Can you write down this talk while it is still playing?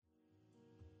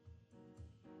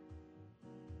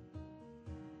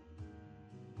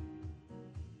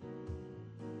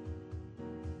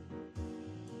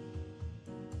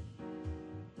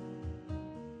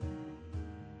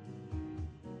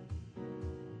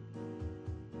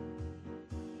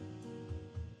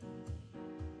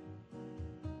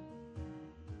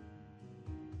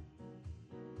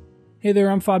Hey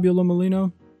there, I'm Fabio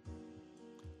Lomolino.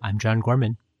 I'm John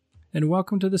Gorman. And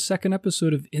welcome to the second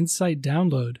episode of Insight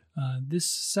Download. This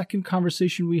second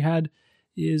conversation we had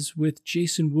is with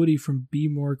Jason Woody from Be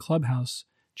More Clubhouse.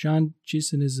 John,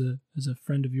 Jason is a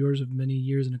friend of yours of many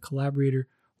years and a collaborator.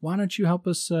 Why don't you help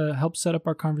us help set up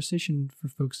our conversation for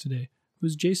folks today?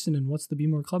 Who's Jason and what's the Be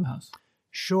More Clubhouse?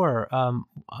 Sure.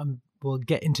 We'll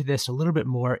get into this a little bit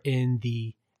more in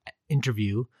the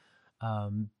interview,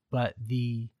 but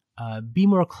the Be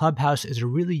More Clubhouse is a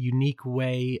really unique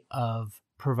way of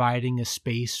providing a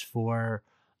space for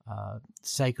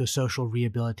psychosocial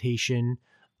rehabilitation,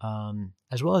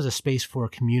 as well as a space for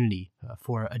community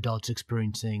for adults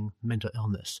experiencing mental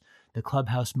illness. The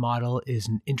Clubhouse model is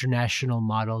an international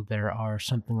model. There are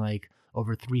something like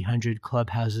over 300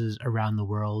 clubhouses around the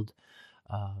world.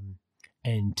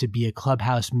 And to be a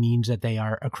clubhouse means that they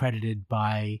are accredited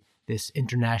by this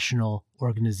international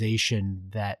organization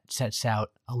that sets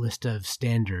out a list of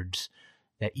standards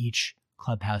that each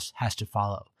clubhouse has to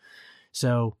follow.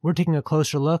 So we're taking a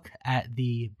closer look at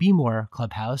the Be More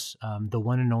Clubhouse, the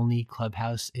one and only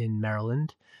clubhouse in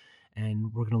Maryland,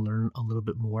 and we're going to learn a little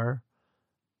bit more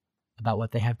about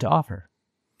what they have to offer.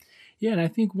 Yeah, and I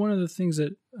think one of the things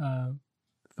that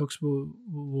folks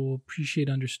will appreciate,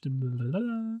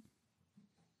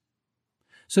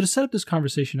 So to set up this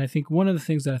conversation, I think one of the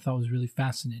things that I thought was really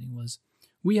fascinating was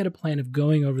we had a plan of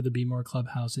going over the Be More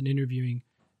Clubhouse and interviewing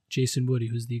Jason Woody,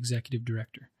 who's the executive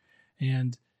director.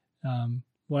 And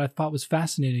what I thought was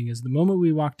fascinating is the moment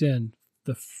we walked in,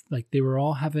 they were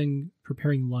all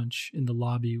preparing lunch in the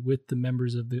lobby with the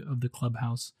members of the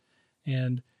clubhouse,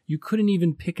 and you couldn't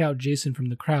even pick out Jason from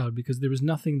the crowd because there was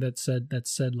nothing that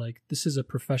said like this is a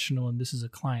professional and this is a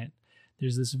client.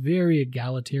 There's this very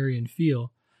egalitarian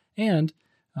feel, and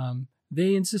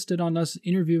they insisted on us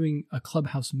interviewing a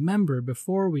clubhouse member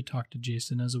before we talked to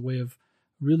Jason as a way of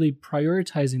really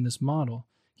prioritizing this model.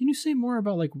 Can you say more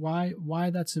about like why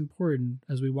that's important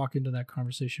as we walk into that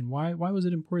conversation? Why was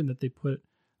it important that they put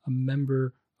a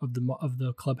member of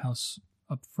the clubhouse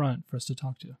up front for us to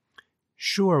talk to?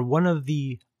 Sure. One of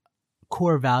the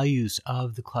core values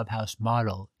of the clubhouse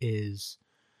model is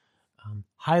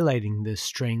highlighting the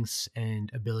strengths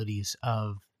and abilities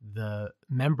of the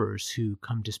members who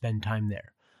come to spend time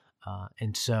there.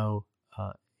 And so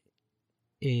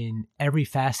in every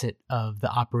facet of the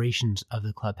operations of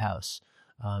the clubhouse,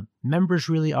 members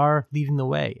really are leading the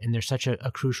way, and they're such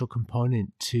a crucial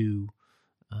component to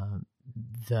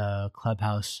the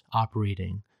clubhouse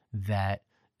operating that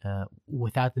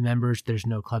without the members, there's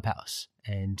no clubhouse.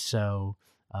 And so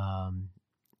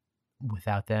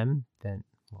without them, then,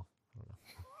 well, I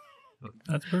don't know.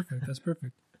 That's perfect. That's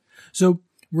perfect. So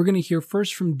we're going to hear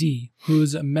first from Dee, who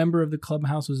is a member of the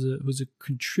clubhouse, who's a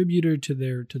contributor to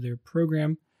their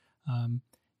program,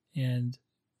 and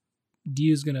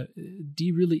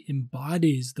Dee really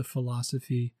embodies the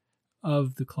philosophy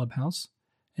of the clubhouse.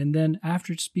 And then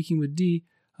after speaking with Dee,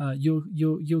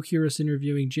 you'll hear us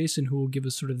interviewing Jason, who will give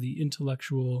us sort of the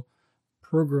intellectual,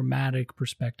 programmatic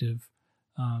perspective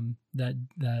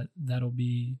that'll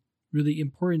be really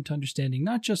important to understanding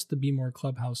not just the Be More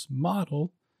Clubhouse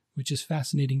model, which is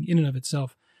fascinating in and of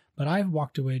itself, but I've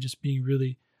walked away just being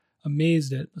really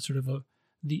amazed at sort of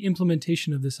the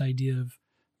implementation of this idea of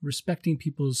respecting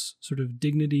people's sort of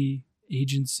dignity,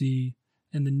 agency,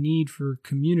 and the need for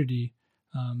community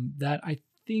that I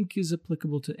think is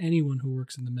applicable to anyone who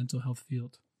works in the mental health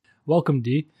field. Welcome,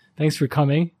 Dee. Thanks for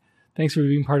coming. Thanks for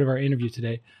being part of our interview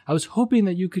today. I was hoping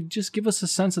that you could just give us a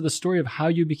sense of the story of how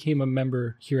you became a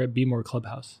member here at Be More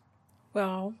Clubhouse.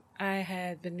 Well, I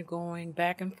had been going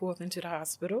back and forth into the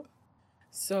hospital,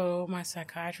 so my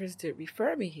psychiatrist did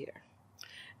refer me here.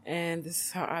 And this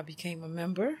is how I became a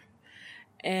member.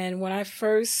 And when I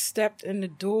first stepped in the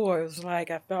door, it was like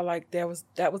I felt like that was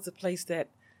the place that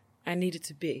I needed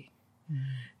to be.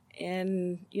 Mm-hmm.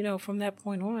 And, from that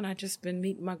point on, I've just been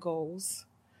meeting my goals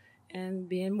and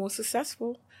being more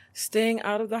successful, staying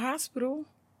out of the hospital,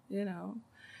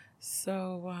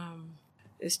 So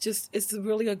it's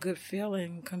really a good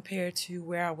feeling compared to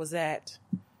where I was at.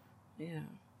 Yeah.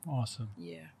 Awesome.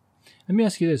 Yeah. Let me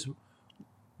ask you this.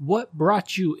 What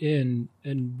brought you in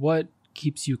and what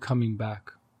keeps you coming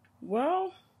back?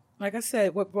 Well, like I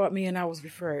said, what brought me in, I was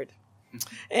referred.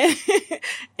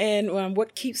 And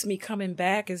what keeps me coming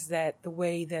back is that the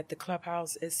way that the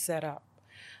clubhouse is set up.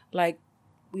 Like,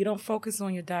 we don't focus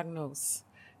on your diagnosis.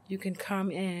 You can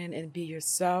come in and be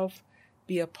yourself,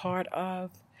 be a part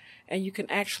of, and you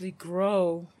can actually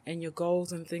grow in your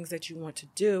goals and things that you want to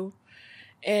do.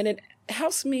 And it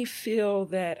helps me feel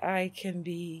that I can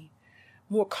be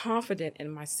more confident in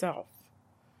myself.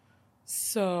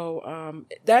 So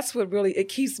that's what really, it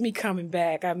keeps me coming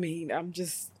back. I mean, I'm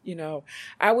just,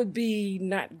 I would be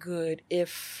not good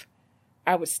if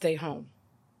I would stay home,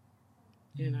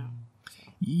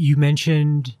 You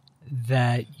mentioned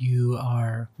that you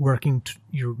are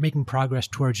you're making progress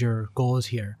towards your goals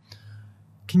here.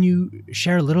 Can you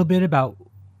share a little bit about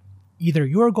either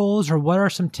your goals or what are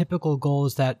some typical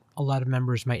goals that a lot of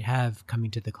members might have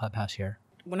coming to the Clubhouse here?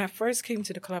 When I first came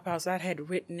to the Clubhouse, I had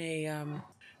written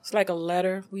it's like a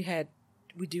letter.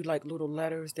 We do like little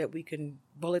letters that we can,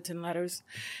 bulletin letters.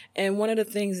 And one of the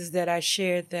things is that I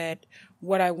shared that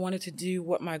what I wanted to do,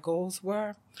 what my goals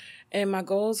were. And my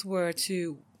goals were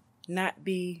to not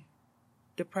be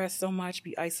depressed so much,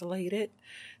 be isolated,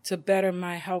 to better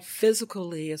my health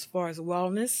physically as far as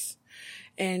wellness,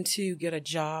 and to get a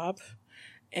job.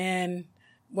 And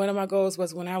one of my goals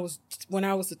was when I was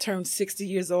to turn 60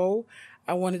 years old,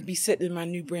 I wanted to be sitting in my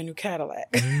brand new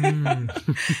Cadillac.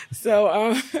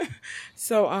 So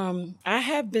I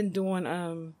have been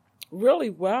doing really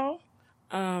well.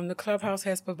 The Clubhouse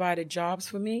has provided jobs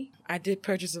for me. I did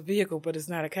purchase a vehicle, but it's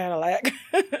not a Cadillac.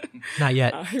 Not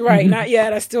yet. Right, not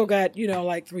yet. I still got,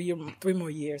 like 3 more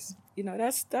years.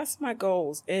 That's my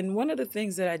goals. And one of the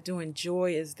things that I do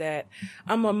enjoy is that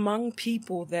I'm among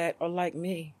people that are like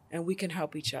me, and we can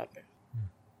help each other.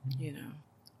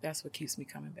 That's what keeps me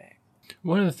coming back.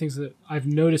 One of the things that I've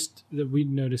noticed, that we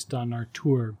noticed on our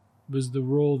tour, was the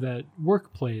role that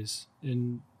work plays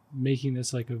in making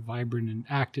this like a vibrant and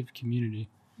active community.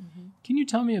 Mm-hmm. Can you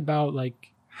tell me about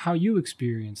like how you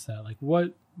experience that? Like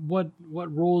what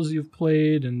roles you've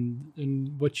played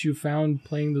and what you found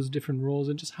playing those different roles,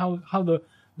 and just how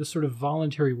the sort of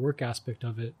voluntary work aspect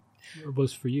of it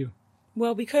was for you?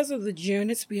 Well, because of the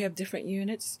units, we have different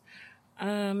units.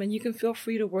 And you can feel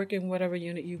free to work in whatever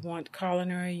unit you want,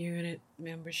 culinary unit,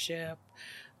 membership,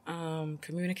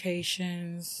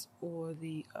 communications, or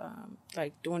the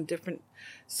like doing different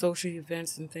social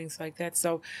events and things like that.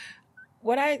 So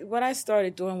what I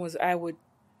started doing was I would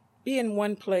be in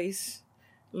one place,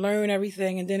 learn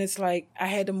everything, and then it's like I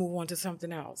had to move on to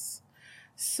something else.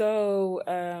 So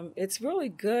it's really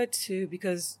good too,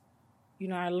 because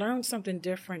I learned something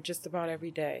different just about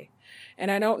every day.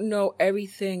 And I don't know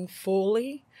everything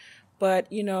fully, but,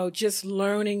 just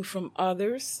learning from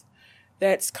others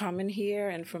that's coming here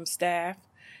and from staff,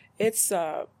 it's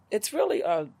really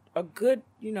a good,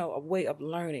 a way of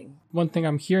learning. One thing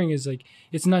I'm hearing is like,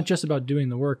 it's not just about doing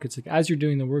the work. It's like, as you're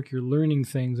doing the work, you're learning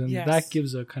things. And yes. That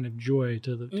gives a kind of joy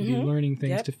to be learning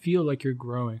things, yep. To feel like you're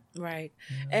growing. Right.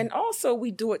 Yeah. And also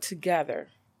we do it together.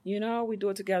 We do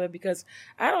it together because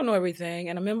I don't know everything.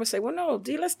 And a member say, well, no,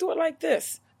 D, let's do it like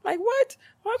this. Like, what?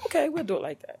 Well, okay, we'll do it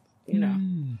like that,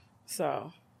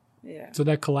 So, yeah. So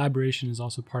that collaboration is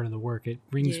also part of the work. It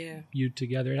brings you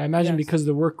together. And I imagine because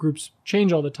the work groups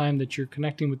change all the time, that you're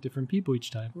connecting with different people each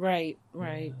time. Right.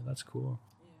 That's cool.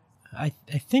 I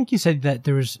think you said that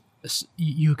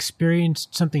you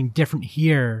experienced something different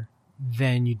here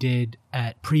than you did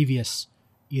at previous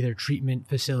either treatment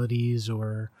facilities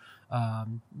or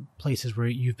places where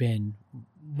you've been.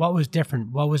 What was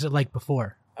different? What was it like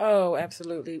before? Oh,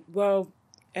 absolutely. Well,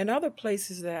 in other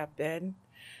places that I've been,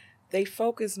 they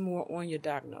focus more on your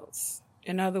diagnosis.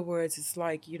 In other words, it's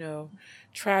like,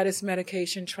 try this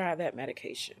medication, try that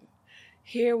medication.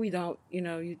 Here we don't,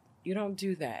 you don't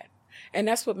do that. And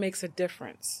that's what makes a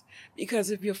difference.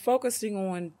 Because if you're focusing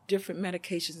on different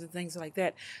medications and things like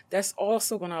that, that's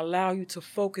also going to allow you to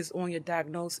focus on your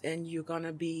diagnosis, and you're going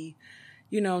to be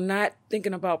not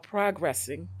thinking about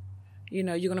progressing. You're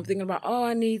going to be thinking about, oh,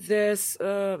 I need this.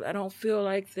 I don't feel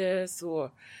like this,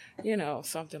 or,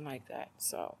 something like that.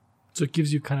 So it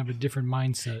gives you kind of a different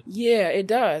mindset. Yeah, it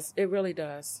does. It really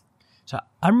does. So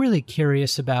I'm really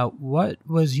curious about what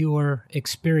was your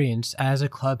experience as a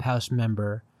Clubhouse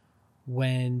member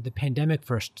when the pandemic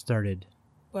first started?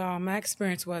 Well, my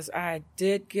experience was I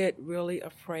did get really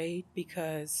afraid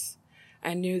because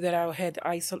I knew that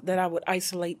I would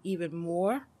isolate even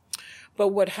more. But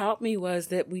what helped me was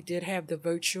that we did have the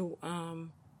virtual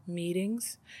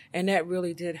meetings, and that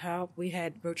really did help. We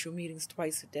had virtual meetings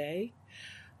twice a day.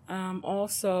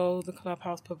 Also, the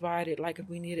Clubhouse provided, like if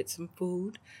we needed some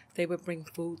food, they would bring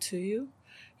food to you.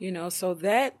 So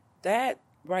that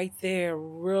right there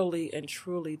really and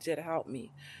truly did help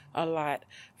me a lot,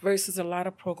 versus a lot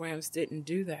of programs didn't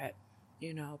do that.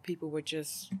 People were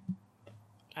just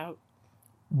out.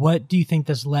 What do you think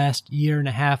this last year and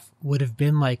a half would have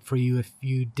been like for you if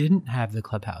you didn't have the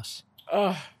Clubhouse?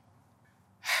 I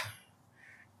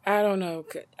don't know.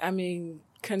 I mean,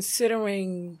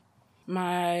 considering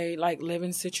my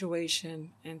living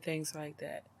situation and things like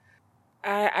that,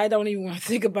 I don't even want to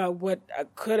think about what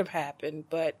could have happened,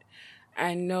 but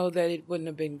I know that it wouldn't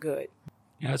have been good.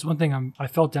 Yeah, that's one thing I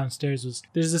felt downstairs was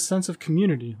there's this sense of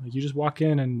community. Like you just walk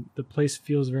in and the place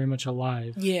feels very much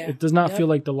alive. Yeah. It does not feel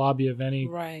like the lobby of any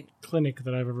Right. clinic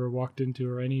that I've ever walked into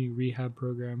or any rehab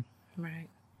program. Right.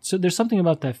 So there's something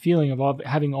about that feeling of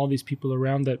having all these people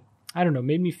around that, I don't know,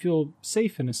 made me feel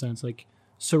safe in a sense, like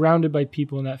surrounded by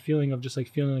people, and that feeling of just like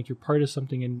feeling like you're part of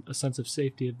something and a sense of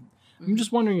safety. I'm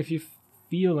just wondering if you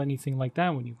feel anything like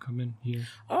that when you come in here.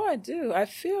 Oh, I do. I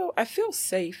feel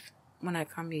safe when I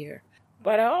come here.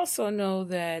 But I also know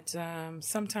that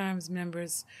sometimes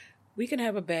members, we can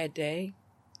have a bad day,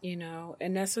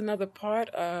 and that's another part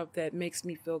of that makes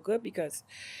me feel good, because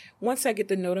once I get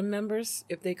to know the members,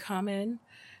 if they come in,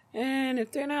 and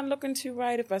if they're not looking too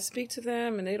right, if I speak to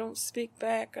them and they don't speak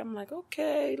back, I'm like,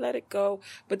 okay, let it go.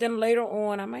 But then later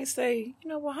on, I might say,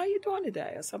 well, how you doing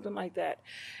today? Or something like that.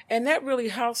 And that really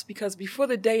helps, because before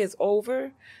the day is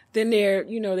over, then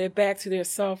they're back to their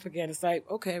self again. It's like,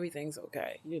 okay, everything's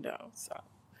okay, So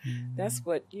that's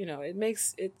what, it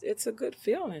makes it's a good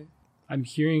feeling. I'm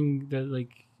hearing that,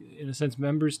 like, in a sense,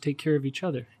 members take care of each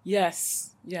other.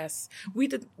 Yes. We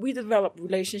develop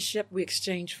relationship. We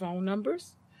exchange phone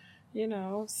numbers.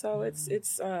 So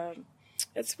it's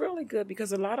really good,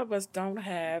 because a lot of us don't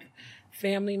have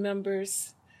family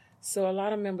members. So a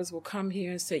lot of members will come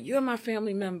here and say, you're my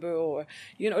family member, or,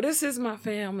 this is my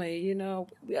family,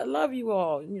 I love you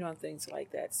all, things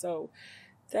like that. So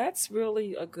that's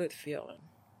really a good feeling.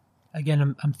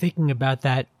 Again, I'm thinking about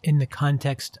that in the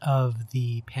context of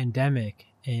the pandemic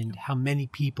and how many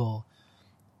people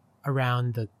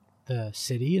around the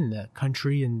city and the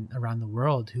country and around the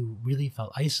world who really felt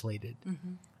isolated.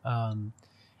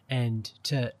 And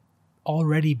to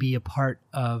already be a part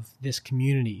of this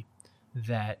community,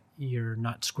 that you're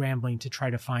not scrambling to try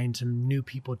to find some new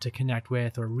people to connect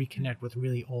with or reconnect with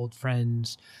really old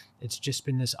friends. It's just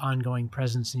been this ongoing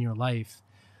presence in your life.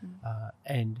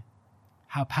 And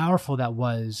how powerful that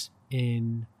was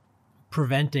in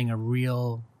preventing a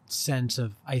real sense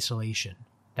of isolation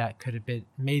that could have been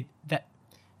made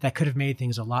that could have made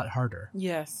things a lot harder.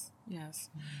 Yes.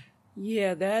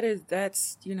 Yeah, that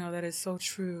is so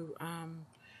true.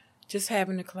 Just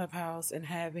having the Clubhouse and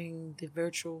having the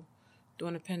virtual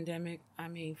during the pandemic, I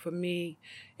mean, for me,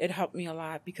 it helped me a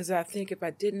lot, because I think if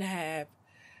I didn't have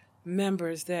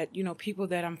members that, people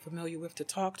that I'm familiar with to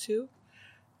talk to,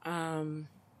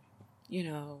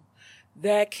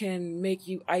 that can make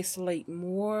you isolate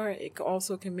more. It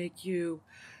also can make you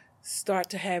start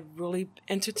to have really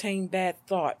entertain bad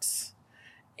thoughts.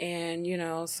 And,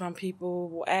 some people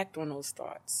will act on those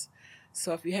thoughts.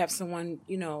 So if you have someone,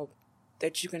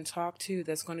 that you can talk to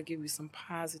that's going to give you some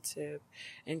positive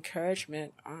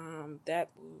encouragement, that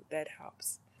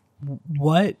helps.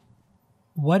 What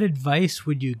advice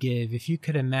would you give if you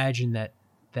could imagine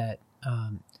that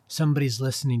somebody's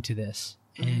listening to this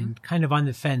and kind of on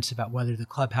the fence about whether the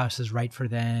Clubhouse is right for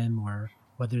them or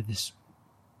whether this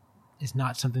is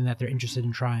not something that they're interested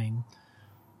in trying?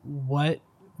 What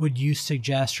would you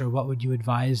suggest, or what would you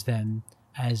advise them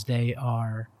as they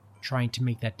are trying to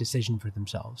make that decision for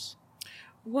themselves?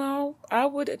 Well, I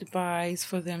would advise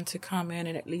for them to come in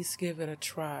and at least give it a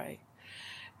try,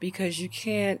 because you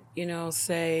can't,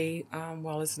 say,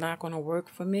 well, it's not going to work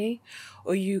for me,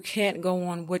 or you can't go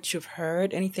on what you've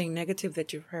heard, anything negative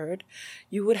that you've heard.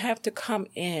 You would have to come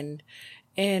in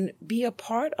and be a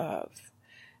part of,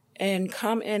 and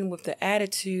come in with the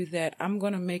attitude that I'm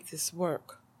going to make this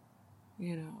work,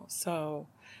 So,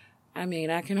 I mean,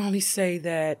 I can only say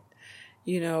that,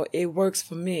 it works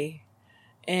for me.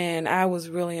 And I was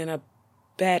really in a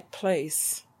bad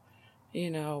place,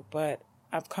 but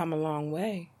I've come a long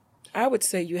way. I would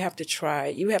say you have to try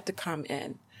it. You have to come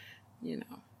in,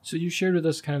 So you shared with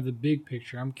us kind of the big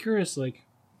picture. I'm curious, like,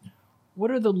 what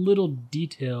are the little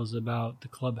details about the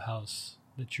Clubhouse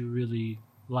that you really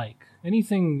like? Any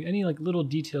like little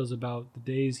details about the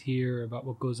days here, about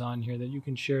what goes on here that you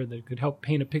can share that could help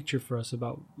paint a picture for us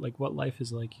about like what life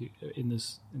is like in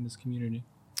this community?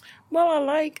 Well,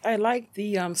 I like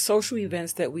the social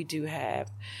events that we do have.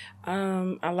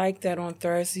 I like that on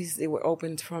Thursdays they were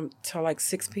open till like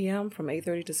 6 p.m., from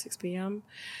 8:30 to 6 p.m.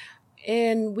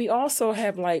 And we also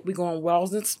have we go on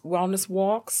wellness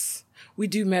walks. We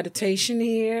do meditation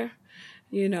here,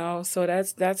 so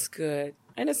that's good.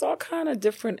 And it's all kind of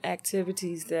different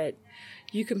activities that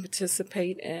you can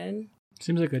participate in.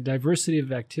 Seems like a diversity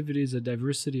of activities, a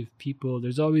diversity of people.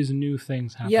 There's always new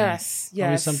things happening. Yes.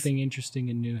 Always something interesting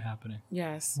and new happening.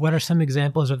 Yes. What are some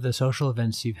examples of the social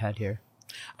events you've had here?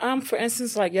 For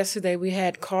instance, like yesterday, we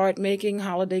had card making,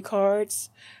 holiday cards.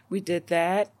 We did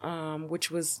that,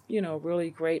 which was, really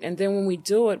great. And then when we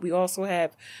do it, we also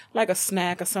have like a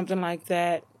snack or something like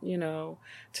that,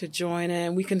 to join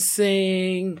in. We can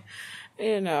sing,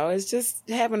 it's just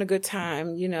having a good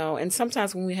time, And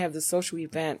sometimes when we have the social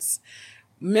events,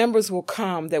 members will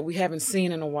come that we haven't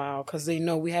seen in a while because they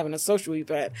know we're having a social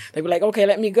event. They be like, okay,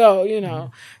 let me go,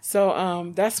 Mm-hmm.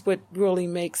 So that's what really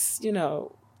makes,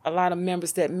 a lot of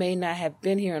members that may not have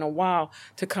been here in a while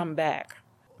to come back.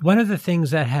 One of the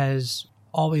things that has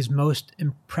always most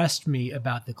impressed me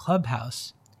about the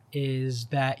Clubhouse is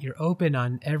that you're open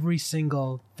on every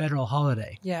single federal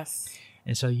holiday. Yes.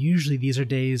 And so usually these are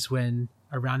days when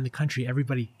around the country,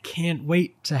 everybody can't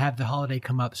wait to have the holiday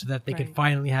come up so that they could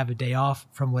finally have a day off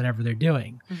from whatever they're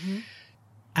doing. Mm-hmm.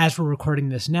 As we're recording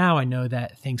this now, I know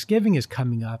that Thanksgiving is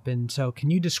coming up. And so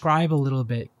can you describe a little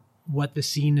bit what the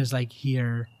scene is like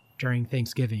here during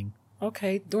Thanksgiving?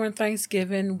 Okay. During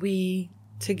Thanksgiving, we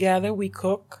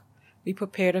cook, we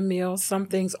prepare the meals. Some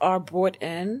things are brought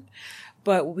in,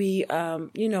 but we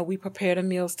prepare the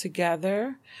meals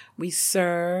together. We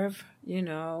serve,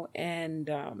 and,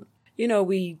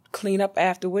 we clean up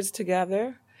afterwards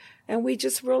together, and we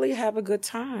just really have a good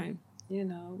time.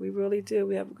 We really do.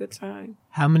 We have a good time.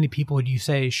 How many people would you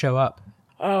say show up?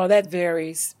 Oh, that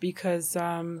varies because,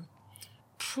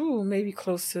 maybe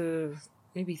close to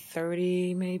maybe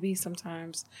 30, maybe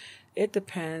sometimes. It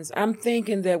depends. I'm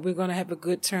thinking that we're going to have a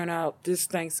good turnout this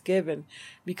Thanksgiving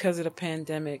because of the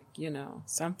pandemic,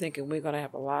 So I'm thinking we're going to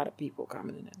have a lot of people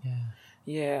coming in. Yeah.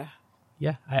 Yeah.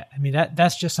 Yeah. I mean,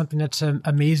 that's just something that's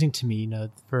amazing to me.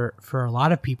 For a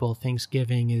lot of people,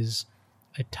 Thanksgiving is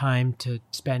a time to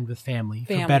spend with family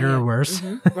for better or worse.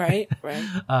 Mm-hmm. Right.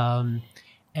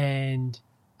 And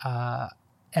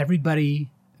everybody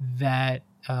that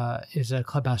is a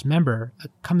Clubhouse member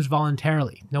comes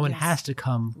voluntarily. No one has to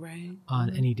come on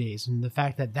any days. And the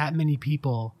fact that many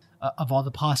people, of all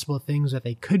the possible things that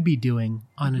they could be doing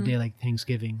on a day like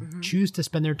Thanksgiving, choose to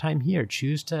spend their time here,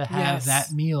 choose to have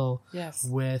that meal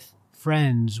with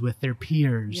friends, with their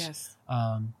peers. Yes.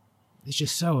 It's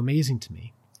just so amazing to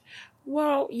me.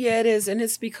 Well, yeah, it is. And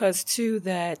it's because, too,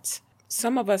 that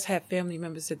some of us have family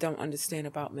members that don't understand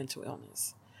about mental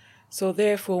illness. So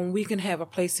therefore, when we can have a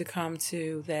place to come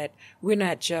to that we're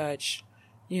not judged,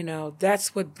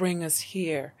 that's what brings us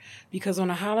here. Because on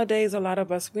the holidays, a lot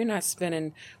of us, we're not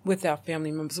spending with our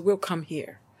family members. We'll come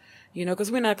here,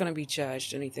 because we're not going to be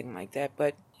judged or anything like that.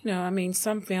 But,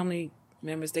 some family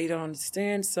members, they don't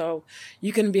understand. So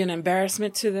you can be an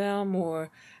embarrassment to them or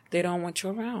they don't want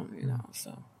you around,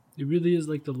 so. It really is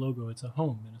like the logo. It's a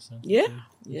home in a sense. Yeah.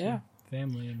 It's a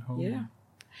family and home. Yeah.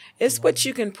 It's what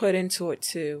you can put into it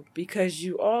too, because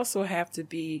you also have to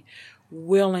be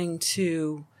willing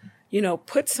to,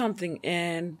 put something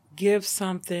in, give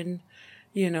something,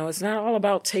 it's not all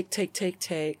about take.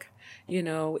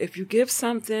 If you give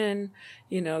something,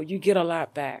 you get a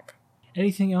lot back.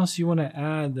 Anything else you want to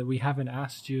add that we haven't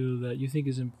asked you that you think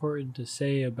is important to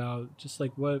say about just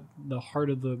like what the heart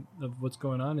of what's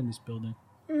going on in this building?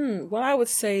 Well, I would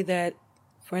say that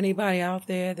for anybody out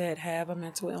there that have a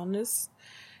mental illness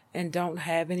and don't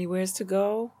have anywhere to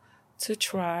go, to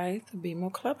try the Be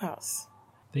More Clubhouse.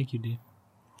 Thank you, Dee.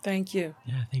 Thank you.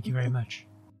 Yeah, thank you very much.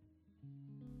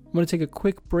 I'm going to take a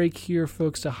quick break here,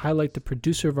 folks, to highlight the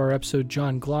producer of our episode,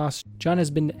 John Gloss. John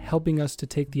has been helping us to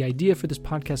take the idea for this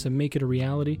podcast and make it a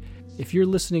reality. If you're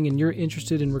listening and you're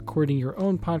interested in recording your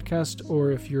own podcast,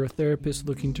 or if you're a therapist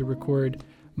looking to record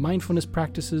mindfulness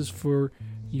practices for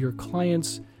your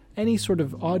clients, any sort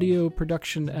of audio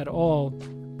production at all,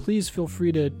 please feel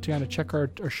free to kind of check our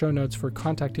show notes for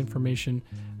contact information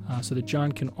so that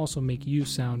John can also make you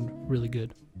sound really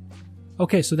good.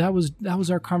 Okay, so that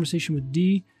was our conversation with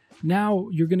Dee. Now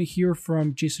you're going to hear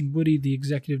from Jason Woody, the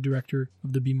executive director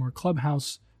of the Be More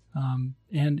Clubhouse,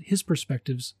 and his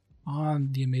perspectives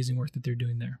on the amazing work that they're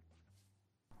doing there.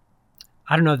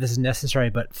 I don't know if this is necessary,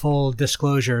 but full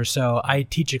disclosure. So I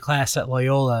teach a class at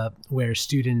Loyola where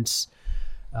students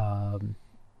are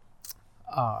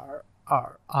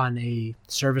on a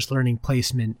service learning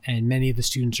placement, and many of the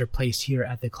students are placed here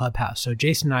at the Clubhouse. So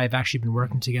Jason and I have actually been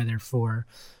working together for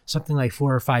something like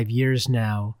 4 or 5 years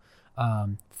now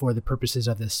for the purposes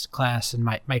of this class. And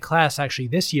my class actually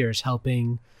this year is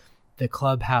helping the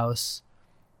Clubhouse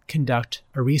conduct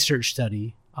a research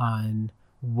study on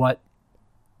what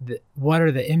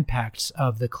are the impacts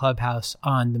of the Clubhouse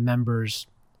on the members'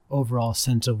 overall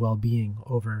sense of well-being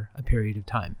over a period of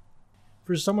time.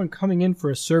 For someone coming in for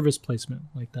a service placement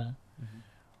like that,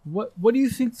 what do you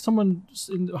think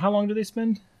how long do they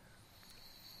spend?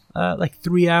 like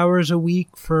 3 hours a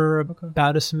week for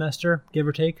about a semester, give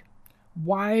or take.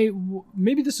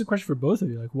 Maybe this is a question for both of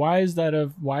you. Like, why is that an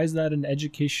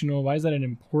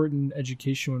important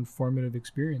educational informative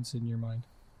experience in your mind?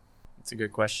 That's a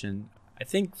good question. I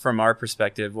think from our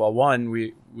perspective, well, one,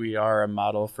 we are a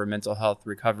model for mental health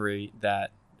recovery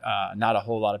that not a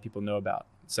whole lot of people know about.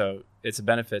 So it's a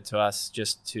benefit to us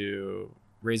just to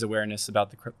raise awareness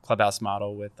about the Clubhouse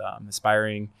model with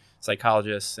aspiring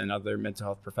psychologists and other mental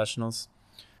health professionals.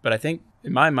 But I think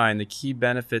in my mind, the key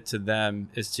benefit to them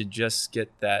is to just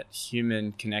get that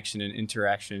human connection and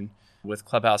interaction with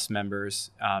Clubhouse members,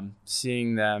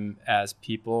 seeing them as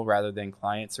people rather than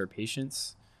clients or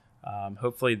patients.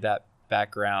 Hopefully that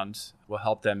background will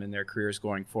help them in their careers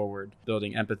going forward,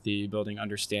 building empathy, building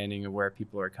understanding of where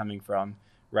people are coming from,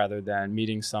 rather than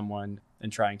meeting someone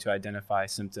and trying to identify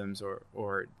symptoms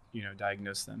or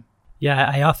diagnose them. Yeah,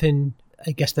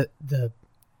 I guess that the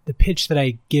pitch that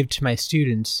I give to my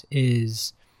students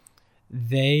is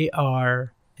they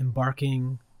are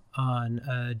embarking on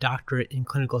a doctorate in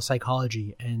clinical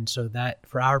psychology. And so that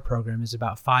for our program is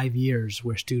about 5 years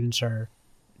where students are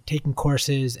taking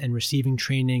courses and receiving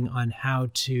training on how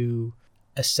to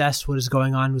assess what is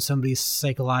going on with somebody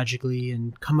psychologically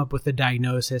and come up with a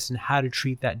diagnosis and how to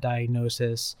treat that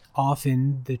diagnosis.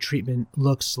 Often the treatment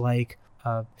looks like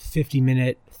a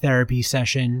 50-minute therapy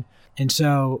session. And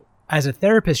so as a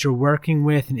therapist, you're working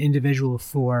with an individual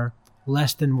for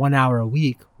less than 1 hour a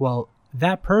week. Well,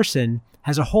 that person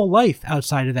has a whole life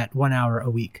outside of that 1 hour a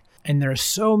week. And there are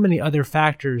so many other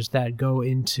factors that go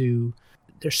into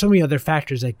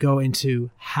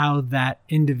how that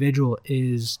individual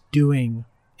is doing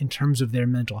in terms of their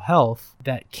mental health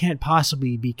that can't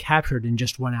possibly be captured in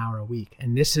just 1 hour a week.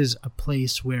 And this is a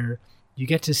place where you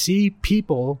get to see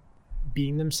people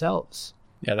being themselves.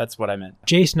 Yeah, that's what I meant.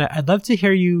 Jason, I'd love to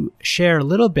hear you share a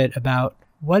little bit about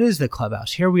what is the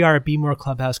Clubhouse. Here we are at Be More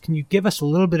Clubhouse. Can you give us a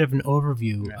little bit of an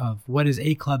overview of what is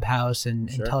a Clubhouse and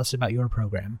tell us about your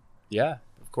program? Yeah,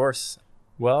 of course.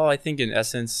 Well, I think in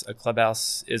essence, a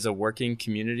Clubhouse is a working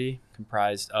community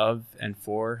comprised of and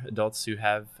for adults who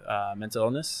have mental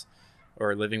illness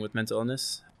or living with mental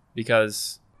illness.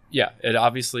 Because, it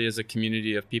obviously is a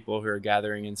community of people who are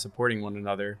gathering and supporting one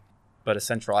another. But a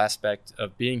central aspect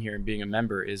of being here and being a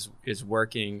member is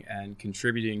working and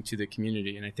contributing to the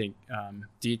community. And I think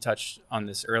Dee touched on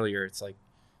this earlier. It's like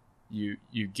you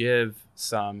give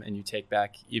some and you take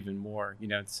back even more.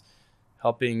 It's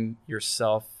helping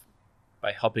yourself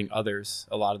by helping others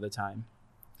a lot of the time.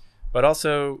 But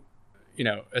also,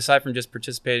 aside from just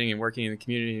participating and working in the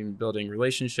community and building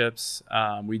relationships,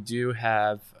 we do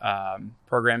have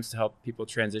programs to help people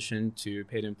transition to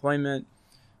paid employment,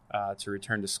 to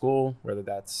return to school, whether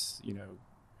that's,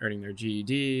 earning their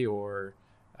GED or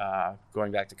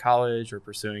going back to college or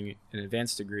pursuing an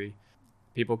advanced degree.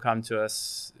 People come to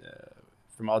us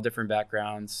from all different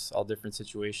backgrounds, all different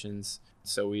situations.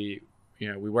 So we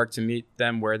work to meet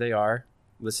them where they are,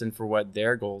 listen for what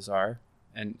their goals are,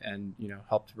 and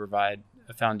help to provide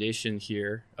a foundation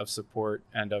here of support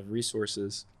and of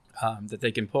resources that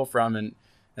they can pull from and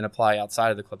apply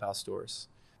outside of the Clubhouse doors.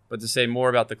 But to say more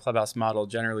about the Clubhouse model,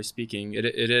 generally speaking, there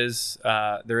is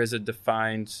a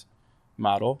defined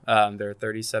model. There are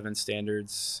 37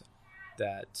 standards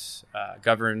that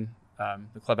govern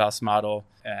the Clubhouse model,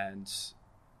 and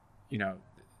the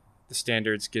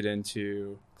standards get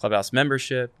into Clubhouse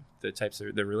membership, the types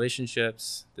of the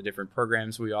relationships, the different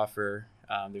programs we offer.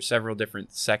 There's several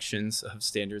different sections of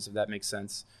standards, if that makes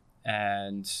sense.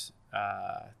 And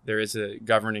there is a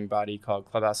governing body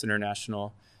called Clubhouse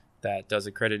International that does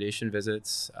accreditation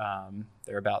visits.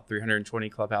 There are about 320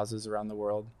 clubhouses around the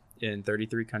world in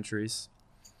 33 countries.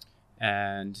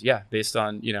 And based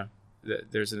on,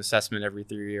 there's an assessment every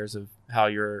 3 years of how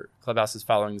your clubhouse is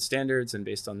following the standards. And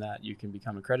based on that, you can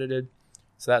become accredited.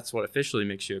 So that's what officially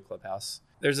makes you a clubhouse.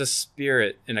 There's a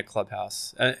spirit in a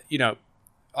clubhouse.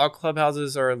 All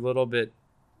clubhouses are a little bit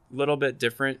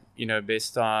different,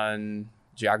 based on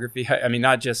geography. I mean,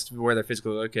 not just where they're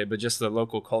physically located, but just the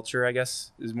local culture, I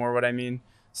guess, is more what I mean.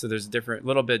 So there's a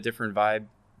little bit different vibe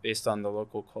based on the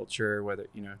local culture, whether,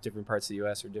 different parts of the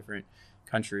U.S. or different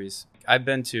countries. I've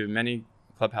been to many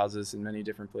clubhouses in many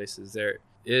different places. There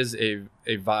is a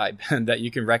vibe that you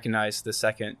can recognize the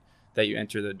second that you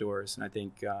enter the doors. And I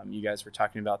think you guys were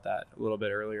talking about that a little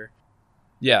bit earlier.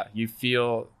 Yeah, you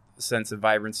feel a sense of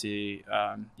vibrancy.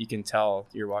 You can tell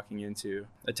you're walking into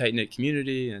a tight-knit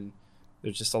community, and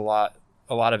there's just a lot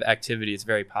of activity. It's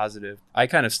very positive. I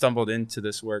kind of stumbled into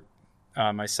this work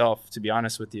myself, to be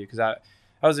honest with you, because I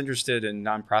was interested in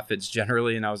nonprofits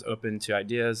generally, and I was open to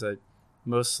ideas. I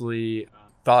mostly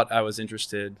thought I was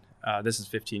interested, this is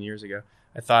 15 years ago,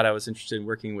 I thought I was interested in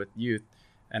working with youth,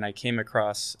 and I came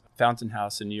across Fountain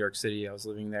House in New York City. I was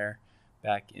living there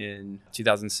back in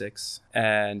 2006,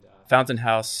 and Fountain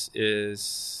House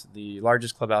is the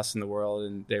largest clubhouse in the world,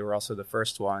 and they were also the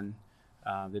first one.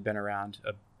 They've been around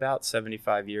about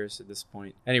 75 years at this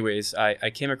point. Anyways, I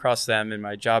came across them in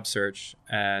my job search,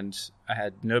 and I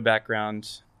had no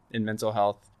background in mental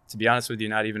health. To be honest with you,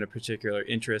 not even a particular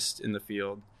interest in the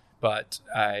field. But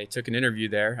I took an interview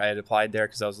there. I had applied there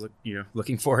because I was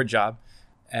looking for a job,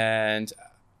 and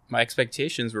my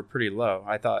expectations were pretty low.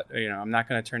 I thought, I'm not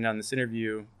going to turn down this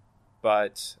interview,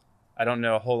 but I don't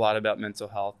know a whole lot about mental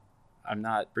health. I'm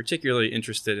not particularly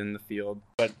interested in the field,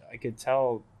 but I could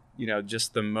tell,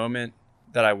 just the moment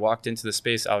that I walked into the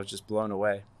space, I was just blown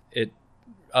away. It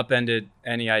upended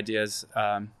any ideas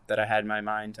that I had in my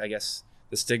mind. I guess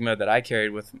the stigma that I carried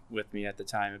with me at the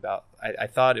time about, I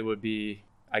thought it would be,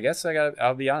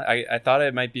 I'll be honest, I thought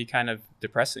it might be kind of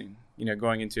depressing,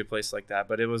 going into a place like that,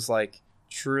 but it was like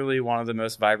truly one of the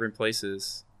most vibrant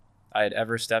places I had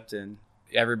ever stepped in.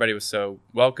 Everybody was so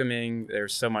welcoming.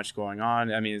 There's so much going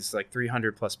on. I mean, it's like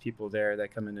 300 plus people there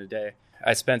that come in a day.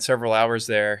 I spent several hours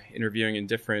there interviewing in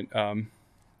different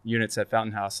units at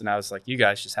Fountain House, and I was like, you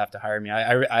guys just have to hire me.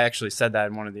 I actually said that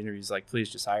in one of the interviews, like, please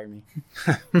just hire me.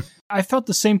 I felt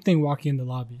the same thing walking in the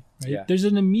lobby, right? Yeah. There's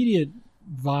an immediate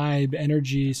vibe,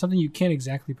 energy, something you can't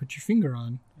exactly put your finger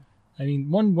on. I mean,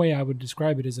 one way I would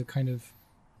describe it is a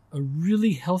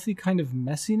really healthy kind of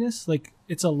messiness. Like,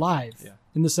 it's alive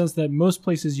in the sense that most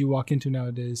places you walk into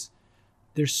nowadays,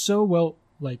 they're so well,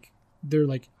 like, they're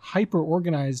like hyper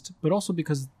organized, but also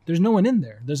because there's no one in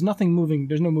there. There's nothing moving.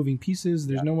 There's no moving pieces.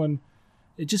 There's no one.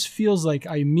 It just feels like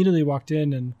I immediately walked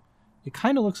in, and it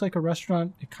kind of looks like a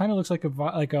restaurant. It kind of looks like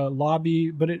a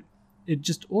lobby, but it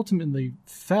just ultimately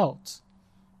felt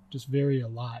just very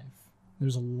alive.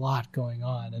 There's a lot going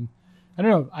on, and I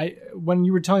don't know. When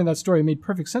you were telling that story, it made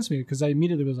perfect sense to me because I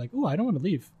immediately was like, "Oh, I don't want to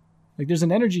leave." Like, there's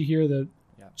an energy here that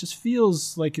just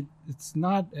feels like it's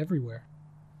not everywhere.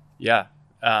 Yeah,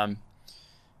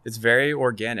 it's very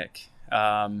organic.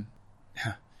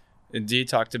 Dee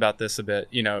talked about this a bit.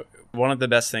 One of the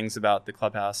best things about the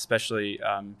clubhouse, especially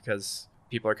because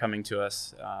people are coming to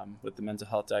us with the mental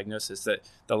health diagnosis, that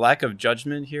the lack of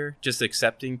judgment here, just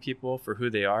accepting people for who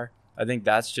they are, I think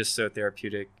that's just so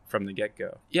therapeutic from the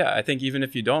get-go. Yeah, I think even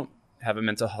if you don't have a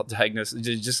mental health diagnosis,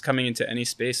 just coming into any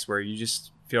space where you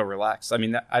just feel relaxed. I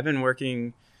mean, I've been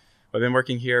working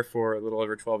here for a little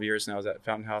over 12 years now. I was at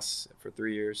Fountain House for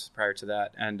 3 years prior to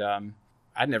that. And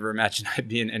I'd never imagined I'd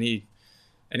be in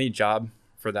any job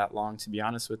for that long, to be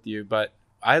honest with you. But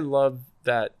I love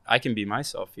that I can be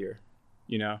myself here.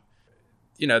 You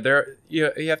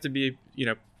have to be,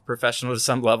 professional to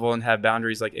some level and have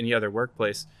boundaries like any other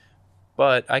workplace.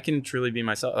 But I can truly be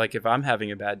myself. Like, if I'm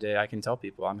having a bad day, I can tell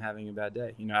people I'm having a bad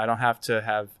day. I don't have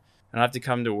to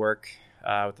come to work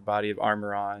with the body of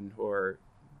armor on or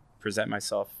present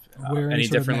myself any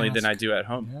differently than I do at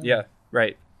home. Yeah,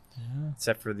 right. Yeah.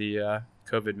 Except for the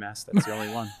COVID mask. That's the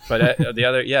only one. But the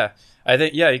other, I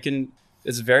think, you can,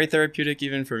 it's very therapeutic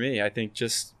even for me. I think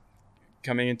just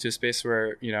coming into a space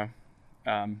where,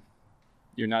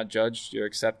 you're not judged, you're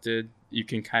accepted, you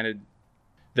can kind of,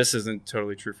 this isn't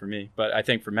totally true for me, but I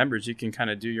think for members, you can kind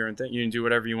of do your own thing. You can do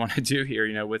whatever you want to do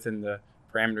here, within the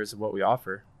parameters of what we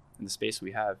offer in the space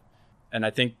we have. And I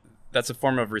think that's a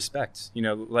form of respect,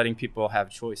 letting people have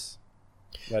choice,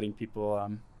 letting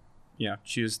people,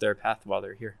 choose their path while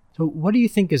they're here. So what do you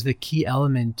think is the key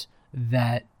element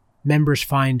that members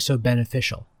find so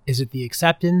beneficial? Is it the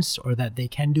acceptance, or that they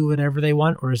can do whatever they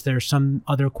want, or is there some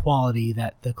other quality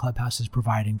that the clubhouse is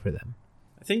providing for them?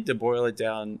 I think to boil it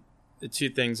down, the two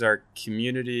things are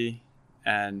community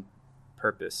and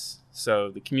purpose.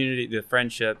 So the community, the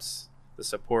friendships, the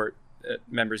support that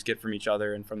members get from each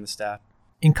other and from the staff.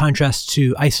 In contrast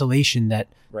to isolation that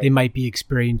they might be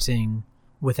experiencing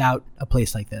without a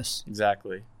place like this.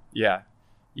 Exactly. Yeah.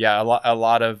 A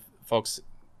lot of folks,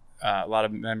 a lot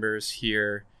of members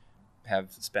here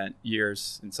have spent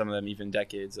years, and some of them even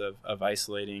decades of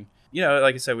isolating.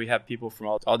 Like I said, we have people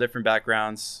from all different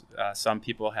backgrounds. Some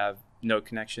people have no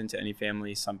connection to any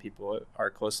family. Some people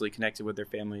are closely connected with their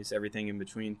families, everything in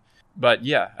between. But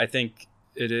I think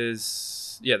it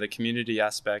is, the community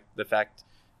aspect, the fact,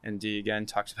 and Dee again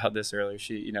talked about this earlier.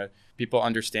 People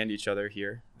understand each other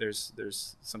here.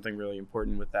 There's something really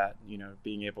important with that,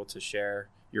 being able to share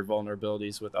your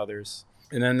vulnerabilities with others.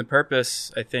 And then the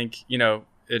purpose, I think,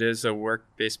 it is a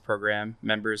work-based program.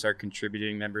 Members are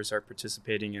contributing. Members are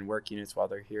participating in work units while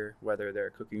they're here, whether they're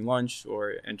cooking lunch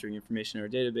or entering information in our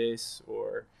database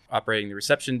or operating the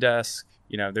reception desk.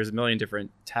 There's a million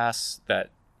different tasks that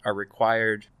are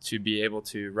required to be able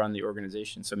to run the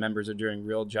organization. So members are doing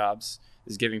real jobs,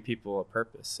 is giving people a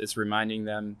purpose. It's reminding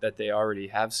them that they already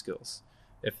have skills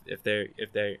if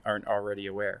they aren't already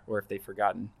aware, or if they've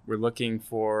forgotten. We're looking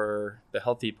for the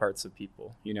healthy parts of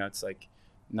people. It's like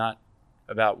not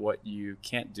about what you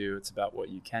can't do, it's about what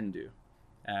you can do.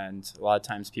 And a lot of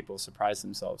times people surprise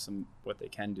themselves in what they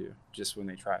can do just when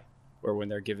they try, or when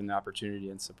they're given the opportunity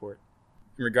and support.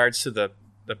 In regards to the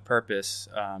purpose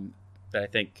that I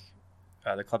think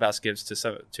the Clubhouse gives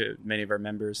to many of our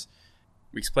members,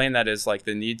 we explain that as like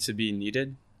the need to be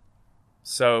needed.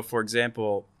 So, for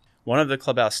example, one of the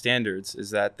Clubhouse standards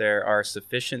is that there are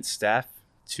sufficient staff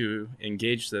to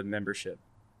engage the membership,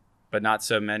 but not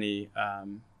so many,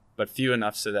 but few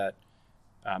enough so that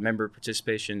member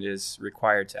participation is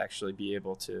required to actually be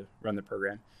able to run the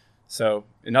program. So,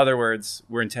 in other words,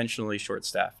 we're intentionally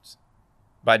short-staffed.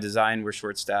 By design, we're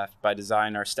short-staffed. By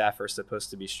design, our staff are supposed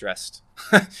to be stressed.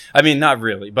 I mean, not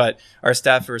really, but our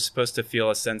staff are supposed to feel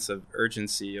a sense of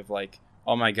urgency of like,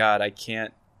 oh my God, I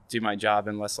can't do my job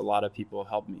unless a lot of people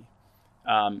help me.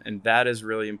 And that is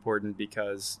really important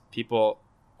because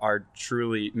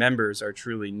members are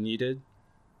truly needed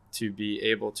to be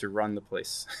able to run the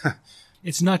place.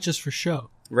 It's not just for show.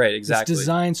 Right, exactly. It's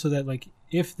designed so that like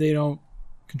if they don't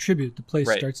contribute, the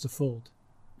place starts to fold.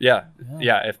 Yeah.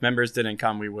 If members didn't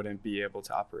come, we wouldn't be able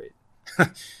to operate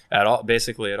at all. Who's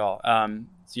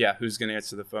going to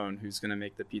answer the phone? Who's going to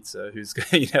make the pizza? Who's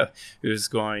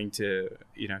going to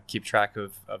keep track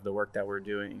of the work that we're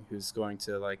doing? Who's going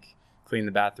to like clean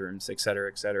the bathrooms, et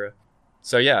cetera, et cetera.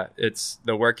 So yeah,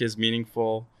 the work is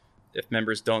meaningful. If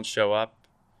members don't show up,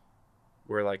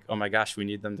 we're like, oh my gosh, we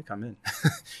need them to come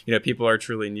in. People are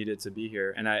truly needed to be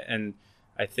here, and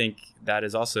I think that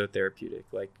is also therapeutic,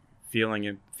 like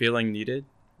feeling needed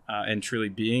and truly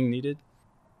being needed,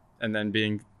 and then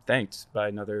being thanked by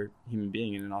another human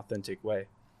being in an authentic way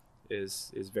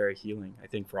is very healing, I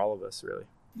think, for all of us, really.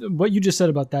 What you just said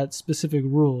about that specific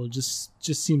rule just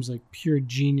seems like pure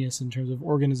genius in terms of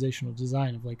organizational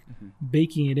design, of like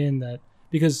baking it in that,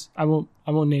 because I won't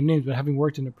name names, but having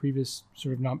worked in a previous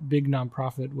sort of big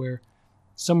nonprofit where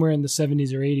somewhere in the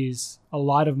 70s or 80s, a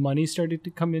lot of money started to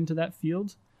come into that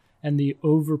field, and the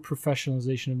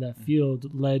over-professionalization of that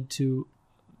field led to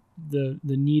the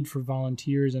need for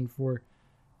volunteers and for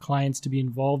clients to be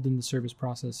involved in the service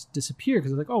process disappear,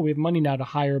 because it's like, oh, we have money now to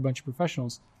hire a bunch of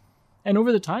professionals. And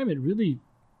over the time, it really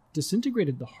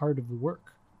disintegrated the heart of the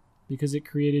work, because it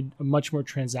created a much more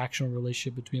transactional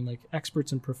relationship between like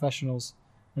experts and professionals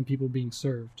and people being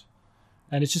served.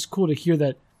 And it's just cool to hear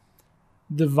that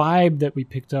the vibe that we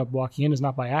picked up walking in is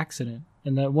not by accident.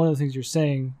 And that one of the things you're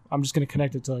saying, I'm just going to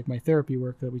connect it to like my therapy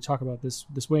work, that we talk about this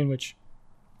way in which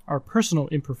our personal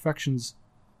imperfections,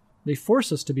 they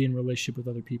force us to be in relationship with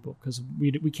other people, because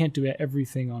we can't do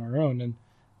everything on our own. And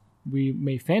we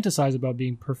may fantasize about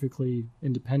being perfectly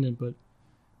independent, but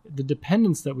the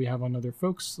dependence that we have on other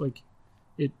folks, like,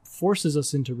 it forces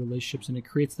us into relationships, and it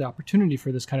creates the opportunity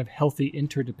for this kind of healthy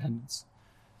interdependence.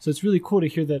 So it's really cool to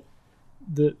hear that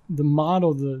the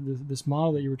model, this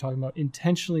model that you were talking about,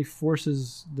 intentionally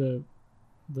forces the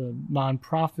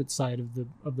nonprofit side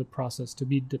of the process to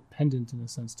be dependent, in a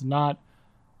sense, to not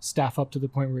staff up to the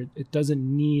point where it doesn't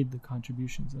need the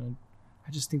contributions. And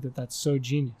I just think that that's so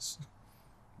genius.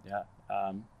 Yeah.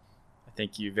 I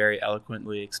think you very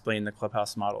eloquently explained the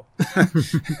Clubhouse model.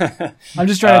 I'm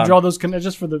just trying to draw those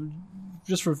just for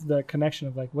the connection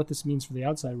of like what this means for the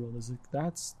outside world. Is like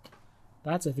that's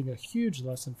I think a huge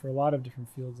lesson for a lot of different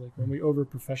fields. Like when we over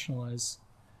professionalize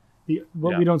we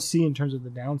don't see in terms of the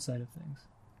downside of things.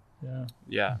 Yeah.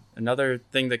 Yeah. Another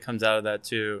thing that comes out of that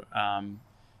too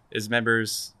is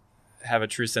members have a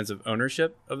true sense of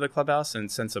ownership of the Clubhouse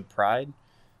and sense of pride.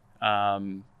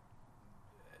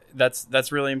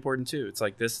 That's really important too. It's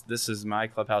like this is my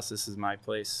Clubhouse, this is my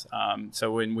place.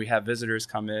 So when we have visitors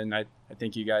come in, I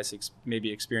think you guys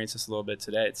maybe experience this a little bit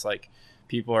today. It's like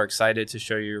people are excited to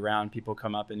show you around. People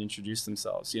come up and introduce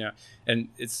themselves, and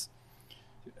it's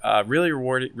really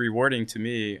rewarding to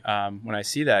me when I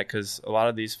see that, because a lot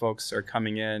of these folks are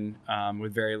coming in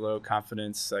with very low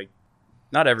confidence. Like,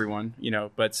 not everyone,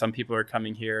 but some people are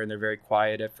coming here and they're very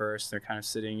quiet at first. They're kind of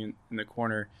sitting in the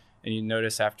corner. And you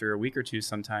notice after a week or two,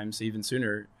 sometimes even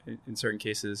sooner in certain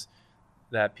cases,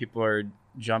 that people are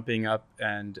jumping up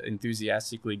and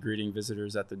enthusiastically greeting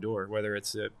visitors at the door, whether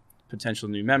it's a potential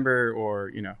new member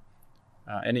or,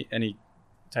 any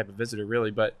type of visitor really.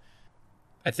 But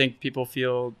I think people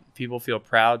feel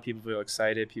proud, people feel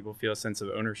excited, people feel a sense of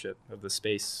ownership of the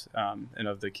space and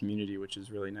of the community, which is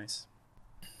really nice.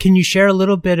 Can you share a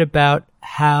little bit about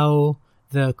how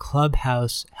the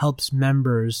Clubhouse helps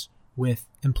members with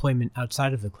employment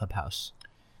outside of the clubhouse?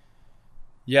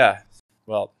 Yeah.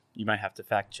 Well, you might have to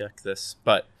fact check this,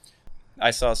 but I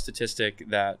saw a statistic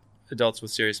that adults with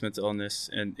serious mental illness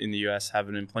in the U.S. have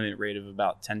an employment rate of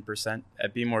about 10%.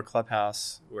 At Be More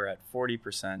Clubhouse, we're at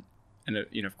 40%.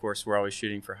 And, of course, we're always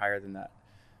shooting for higher than that.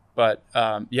 But,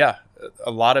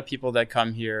 a lot of people that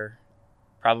come here,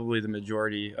 probably the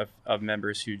majority of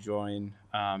members who join,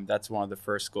 that's one of the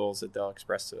first goals that they'll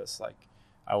express to us. Like,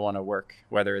 I want to work,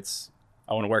 whether it's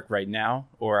I want to work right now,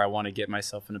 or I want to get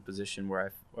myself in a position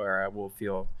where I will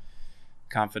feel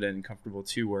confident and comfortable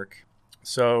to work.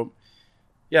 So,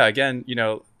 yeah, again,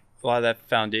 a lot of that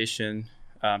foundation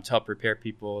to help prepare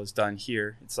people is done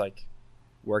here. It's like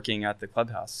working at the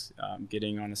clubhouse,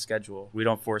 getting on a schedule. We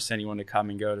don't force anyone to come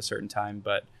and go at a certain time,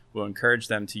 but we'll encourage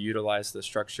them to utilize the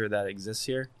structure that exists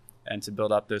here and to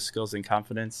build up those skills and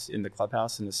confidence in the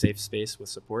clubhouse in a safe space with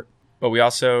support. But we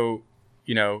also,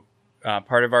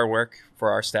 part of our work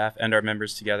for our staff and our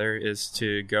members together is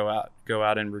to go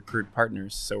out and recruit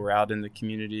partners. So we're out in the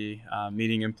community,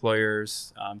 meeting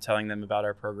employers, telling them about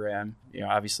our program,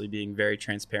 obviously being very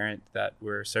transparent that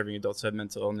we're serving adults who have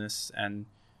mental illness and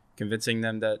convincing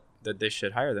them that they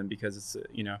should hire them because it's,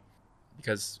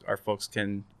 because our folks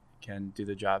can do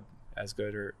the job as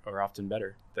good or often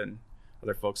better than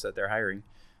other folks that they're hiring.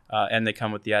 And they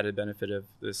come with the added benefit of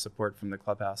the support from the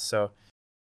clubhouse. So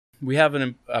we have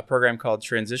a program called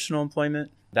Transitional Employment.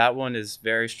 That one is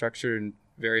very structured and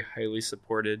very highly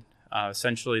supported.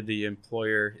 Essentially, the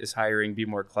employer is hiring Be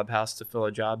More Clubhouse to fill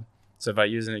a job. So if I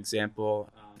use an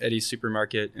example, Eddie's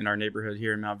Supermarket in our neighborhood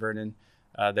here in Mount Vernon,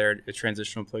 they're a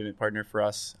transitional employment partner for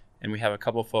us. And we have a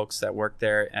couple folks that work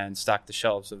there and stock the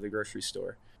shelves of the grocery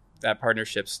store. That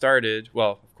partnership started,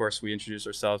 well, of course, we introduced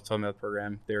ourselves, told them about the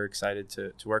program. They were excited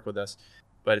to work with us.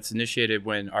 But it's initiated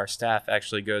when our staff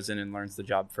actually goes in and learns the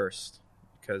job first,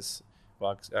 because,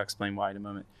 well, I'll explain why in a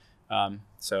moment.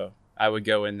 So I would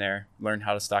go in there, learn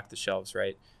how to stock the shelves,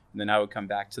 right? And then I would come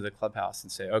back to the clubhouse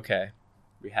and say, okay,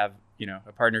 we have,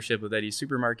 a partnership with Eddie's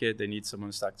Supermarket. They need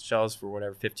someone to stock the shelves for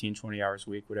whatever, 15, 20 hours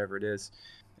a week, whatever it is,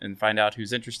 and find out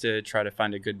who's interested, try to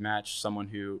find a good match, someone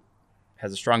who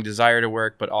has a strong desire to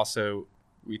work, but also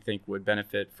we think would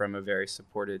benefit from a very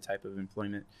supported type of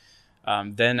employment.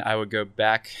 Then I would go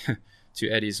back to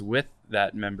Eddie's with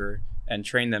that member and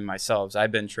train them myself.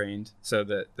 I've been trained so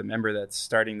that the member that's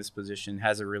starting this position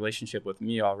has a relationship with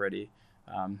me already.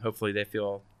 Hopefully they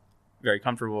feel very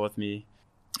comfortable with me,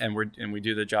 and we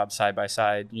do the job side by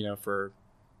side, for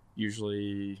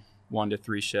usually 1 to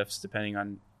 3 shifts, depending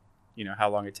on, how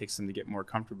long it takes them to get more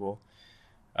comfortable.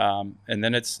 And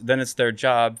then it's their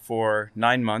job for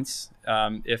 9 months.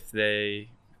 If they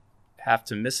have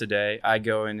to miss a day, I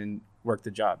go in and work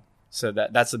the job. So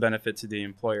that's the benefit to the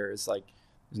employer, is like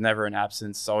there's never an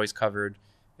absence. It's always covered.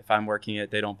 If I'm working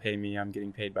it, they don't pay me. I'm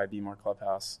getting paid by Be More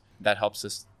Clubhouse. That helps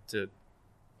us to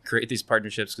create these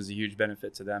partnerships because it's a huge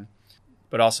benefit to them.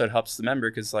 But also it helps the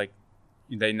member because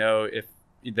they know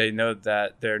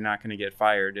that they're not going to get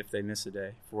fired if they miss a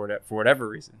day for whatever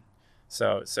reason.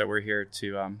 So we're here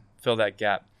to fill that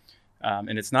gap.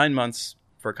 And it's 9 months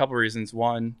for a couple of reasons.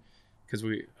 One, because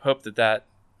we hope that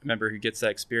member who gets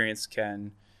that experience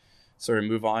can sort of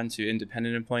move on to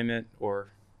independent employment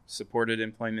or supported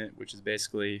employment, which is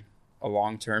basically a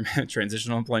long-term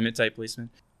transitional employment type placement.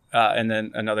 And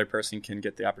then another person can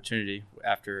get the opportunity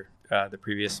after the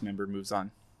previous member moves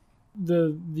on.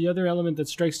 The other element that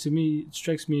strikes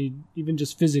me even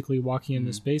just physically walking in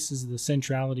the space is the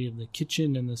centrality of the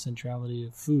kitchen and the centrality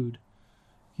of food.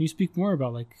 Can you speak more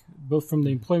about both from the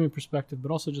employment perspective,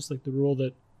 but also just the role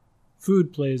that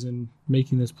food plays in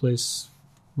making this place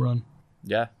run?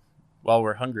 Yeah. Well,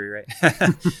 we're hungry, right?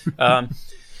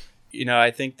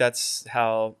 I think that's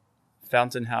how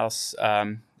Fountain House,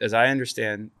 as I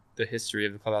understand the history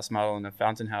of the Clubhouse model and the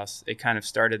Fountain House, it kind of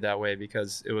started that way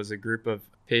because it was a group of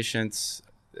patients.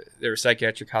 There were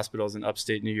psychiatric hospitals in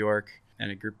upstate New York,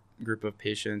 and a group of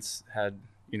patients had,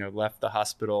 left the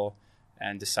hospital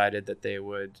and decided that they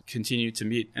would continue to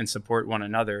meet and support one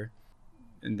another.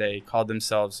 And they called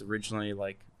themselves originally,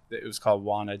 it was called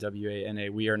WANA, W-A-N-A,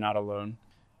 We Are Not Alone.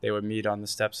 They would meet on the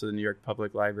steps of the New York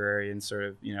Public Library and sort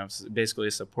of, basically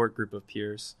a support group of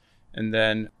peers. And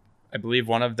then I believe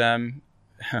one of them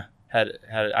had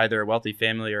either a wealthy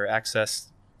family or access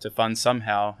to funds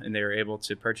somehow, and they were able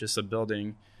to purchase a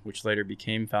building, which later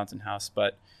became Fountain House.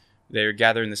 But they were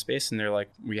gathering the space, and they're like,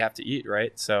 we have to eat,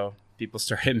 right? So people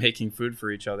started making food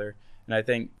for each other. And I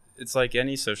think it's like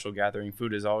any social gathering,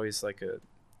 food is always a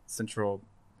central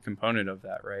component of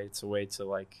that, right? It's a way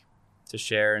to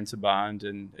share and to bond,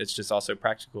 and it's just also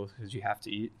practical because you have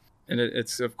to eat. And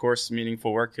it's of course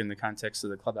meaningful work in the context of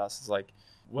the clubhouse. It's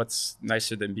what's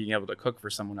nicer than being able to cook for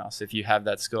someone else if you have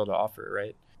that skill to offer,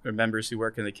 right? The members who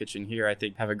work in the kitchen here, I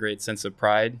think, have a great sense of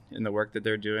pride in the work that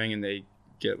they're doing, and they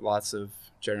get lots of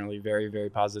generally very, very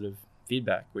positive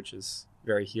feedback, which is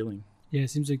very healing. Yeah, it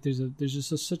seems like there's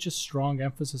just such a strong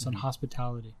emphasis on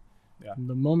hospitality. Yeah. From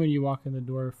the moment you walk in the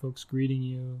door, folks greeting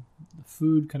you, the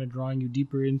food kind of drawing you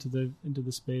deeper into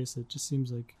the space. It just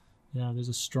seems like, there's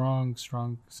a strong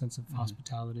sense of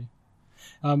hospitality.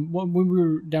 When we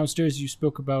were downstairs, you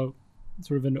spoke about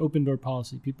sort of an open door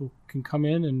policy. People can come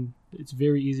in and it's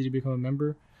very easy to become a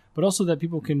member, but also that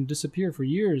people can disappear for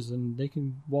years and they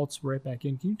can waltz right back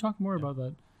in. Can you talk more about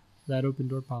that open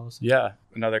door policy? Yeah.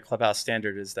 Another Clubhouse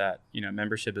standard is that,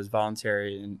 membership is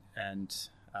voluntary and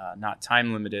not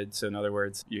time limited. So in other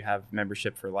words, you have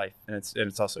membership for life, and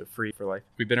it's also free for life.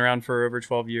 We've been around for over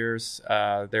 12 years.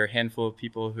 There are a handful of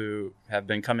people who have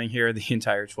been coming here the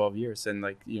entire 12 years, and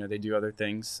they do other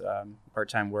things,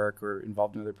 part-time work or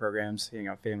involved in other programs, hanging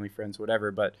out with family, friends,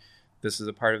 whatever. But this is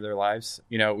a part of their lives.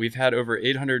 We've had over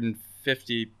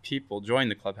 850 people join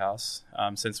the Clubhouse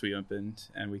since we opened,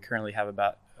 and we currently have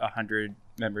about 100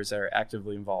 members that are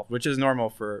actively involved, which is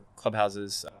normal for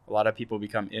clubhouses. A lot of people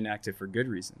become inactive for good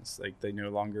reasons, like they no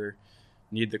longer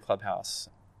need the Clubhouse.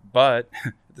 But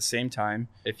at the same time,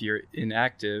 if you're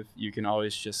inactive, you can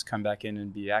always just come back in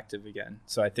and be active again.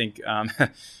 So I think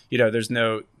there's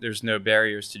no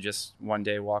barriers to just one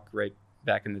day walk right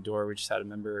back in the door. We just had a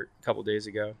member a couple days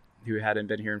ago who hadn't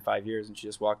been here in 5 years, and she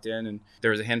just walked in, and there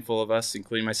was a handful of us,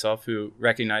 including myself, who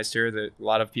recognized her. That a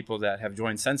lot of people that have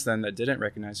joined since then that didn't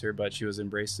recognize her, but she was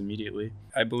embraced immediately.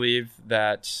 I believe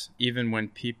that even when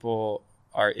people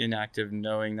are inactive,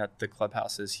 knowing that the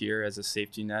Clubhouse is here as a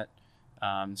safety net,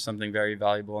 something very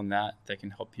valuable in that can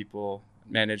help people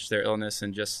manage their illness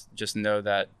and just know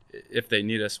that if they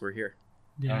need us, we're here.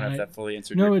 Yeah, I don't know if that fully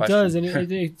answered your question. No, it does.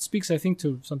 And it speaks, I think,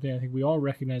 to something I think we all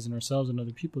recognize in ourselves and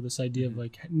other people, this idea of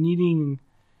like needing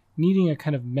a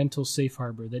kind of mental safe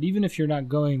harbor, that even if you're not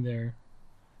going there,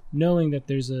 knowing that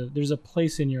there's a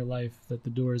place in your life that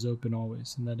the door is open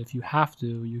always, and that if you have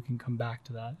to, you can come back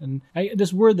to that. And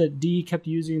this word that Dee kept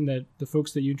using, that the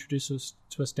folks that you introduced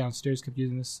to us downstairs kept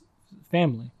using, this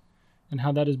family, and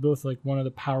how that is both like one of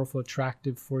the powerful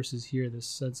attractive forces here, this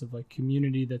sense of like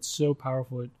community that's so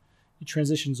powerful it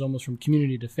transitions almost from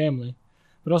community to family,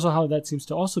 but also how that seems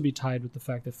to also be tied with the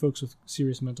fact that folks with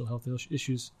serious mental health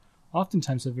issues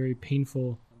oftentimes have very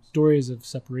painful stories of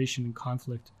separation and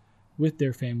conflict with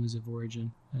their families of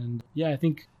origin. And I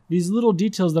think these little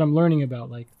details that I'm learning about,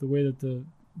 like the way that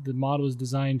the model is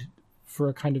designed for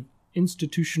a kind of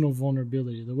institutional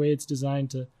vulnerability, the way it's designed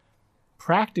to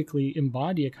practically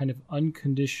embody a kind of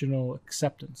unconditional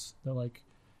acceptance, that like,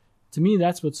 to me,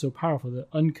 that's what's so powerful, the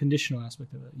unconditional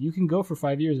aspect of it. You can go for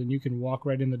 5 years and you can walk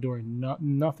right in the door and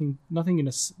nothing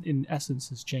in essence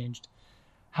has changed.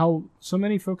 How so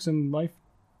many folks in life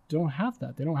don't have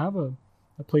that. They don't have a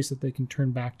place that they can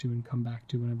turn back to and come back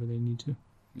to whenever they need to.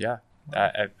 Yeah,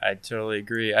 I totally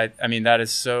agree. I mean, that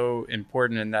is so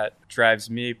important, and that drives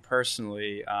me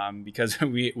personally because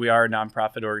we are a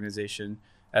nonprofit organization.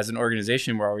 As an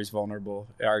organization, we're always vulnerable.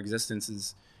 Our existence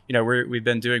is... we've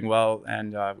been doing well,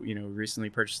 and we recently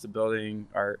purchased a building.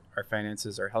 Our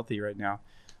finances are healthy right now,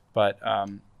 but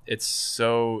it's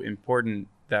so important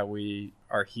that we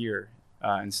are here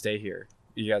and stay here.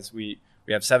 Because we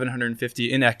have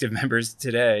 750 inactive members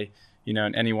today,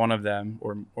 and any one of them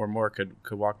or more could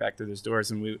walk back through those doors,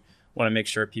 and we want to make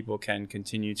sure people can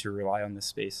continue to rely on this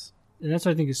space. And that's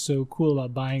what I think is so cool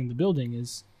about buying the building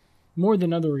is, more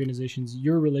than other organizations,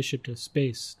 your relationship to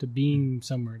space, to being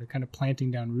somewhere, to kind of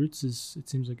planting down roots, it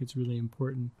seems like it's really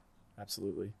important.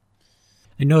 Absolutely.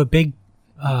 I know a big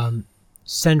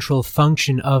central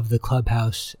function of the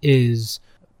Clubhouse is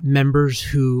members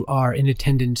who are in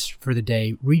attendance for the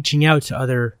day reaching out to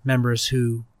other members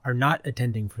who are not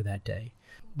attending for that day.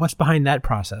 What's behind that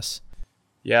process?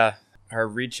 Yeah, our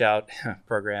reach out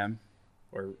program,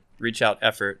 or reach out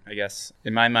effort, I guess,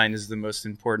 in my mind, is the most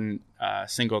important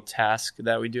single task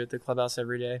that we do at the Clubhouse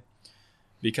every day,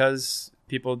 because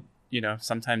people,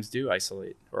 sometimes do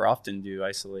isolate, or often do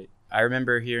isolate. I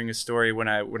remember hearing a story when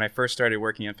I first started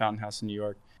working at Fountain House in New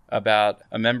York about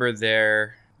a member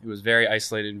there who was very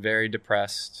isolated, very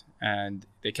depressed, and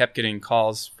they kept getting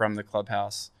calls from the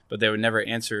Clubhouse, but they would never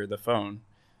answer the phone.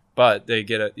 But they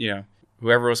get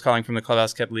whoever was calling from the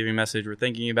Clubhouse kept leaving a message. We're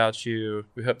thinking about you.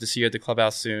 We hope to see you at the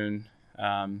Clubhouse soon.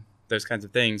 Those kinds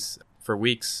of things for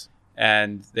weeks.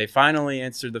 And they finally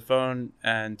answered the phone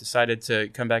and decided to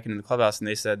come back into the Clubhouse. And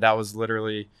they said that was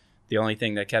literally the only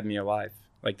thing that kept me alive.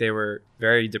 Like they were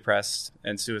very depressed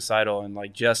and suicidal, and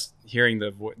like just hearing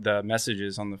the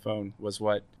messages on the phone was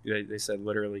what they said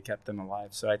literally kept them alive.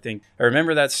 So I think I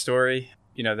remember that story.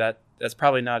 You know, that's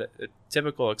probably not a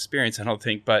typical experience, I don't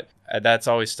think, but that's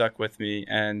always stuck with me.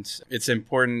 And it's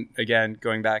important, again,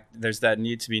 going back, there's that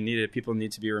need to be needed. People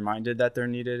need to be reminded that they're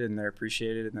needed and they're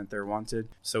appreciated and that they're wanted.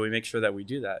 So we make sure that we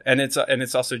do that. And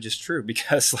it's also just true,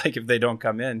 because like if they don't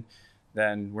come in,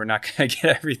 then we're not going to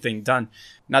get everything done.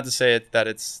 Not to say that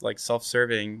it's like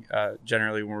self-serving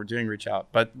generally when we're doing reach out,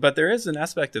 but there is an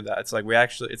aspect of that. It's like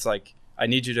it's like, I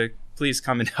need you to please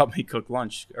come and help me cook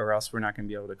lunch, or else we're not going to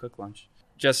be able to cook lunch.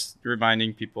 Just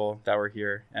reminding people that we're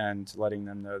here and letting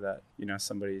them know that, you know,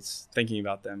 somebody's thinking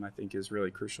about them, I think is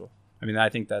really crucial. I mean, I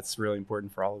think that's really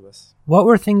important for all of us. What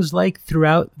were things like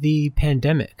throughout the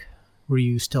pandemic? Were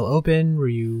you still open?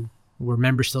 Were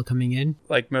members still coming in?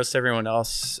 Like most everyone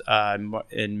else,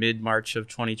 in mid-March of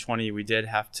 2020, we did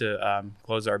have to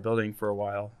close our building for a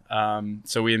while.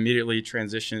 So we immediately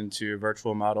transitioned to a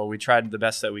virtual model. We tried the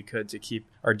best that we could to keep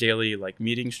our daily like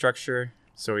meeting structure.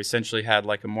 So we essentially had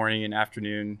like a morning and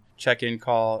afternoon check-in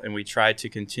call, and we tried to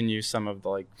continue some of the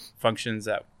like functions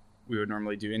that we would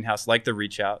normally do in-house, like the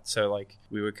reach out. So like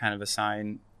we would kind of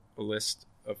assign a list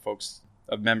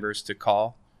of members to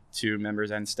call to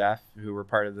members and staff who were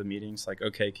part of the meetings. Like,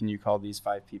 okay, can you call these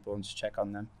 5 people and just check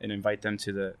on them and invite them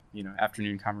to the, you know,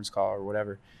 afternoon conference call or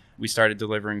whatever. We started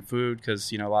delivering food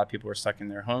because, you know, a lot of people were stuck in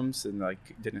their homes and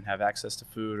like didn't have access to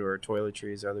food or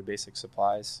toiletries or other basic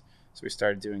supplies. So we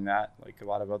started doing that, like a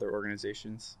lot of other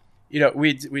organizations. You know,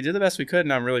 we did the best we could,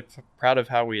 and I'm really proud of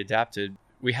how we adapted.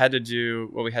 We had to do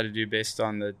what we had to do based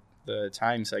on the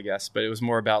times, I guess. But it was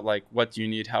more about like, what do you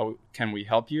need? How can we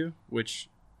help you? Which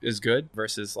is good,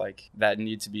 versus like that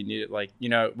need to be needed. Like, you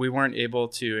know, we weren't able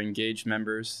to engage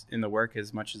members in the work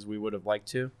as much as we would have liked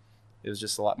to. It was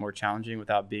just a lot more challenging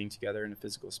without being together in a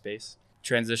physical space.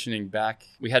 Transitioning back,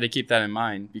 we had to keep that in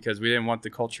mind, because we didn't want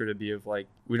the culture to be of like,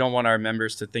 we don't want our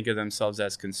members to think of themselves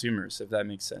as consumers, if that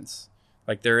makes sense.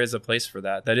 Like there is a place for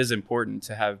that. That is important,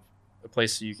 to have a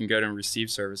place so you can go to and receive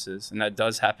services. And that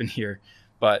does happen here,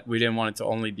 but we didn't want it to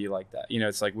only be like that. You know,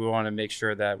 it's like, we want to make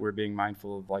sure that we're being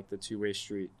mindful of like the two-way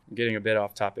street. I'm getting a bit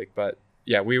off topic, but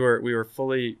yeah, we were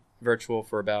fully virtual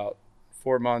for about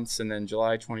 4 months, and then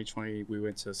July 2020 we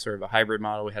went to sort of a hybrid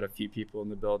model. We had a few people in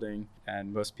the building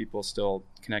and most people still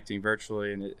connecting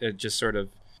virtually, and it just sort of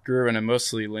grew in a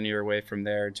mostly linear way from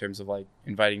there, in terms of like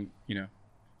inviting, you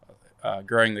know,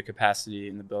 growing the capacity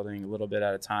in the building a little bit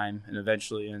at a time. And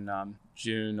eventually in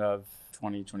June of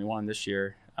 2021, this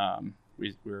year,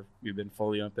 we've been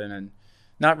fully open and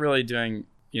not really doing,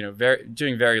 you know,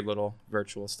 doing very little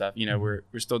virtual stuff. You know, we're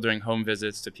still doing home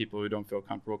visits to people who don't feel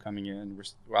comfortable coming in.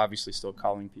 We're obviously still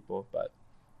calling people, but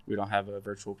we don't have a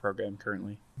virtual program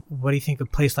currently. What do you think a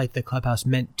place like the Clubhouse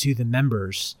meant to the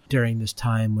members during this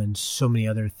time when so many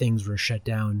other things were shut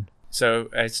down? So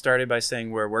I started by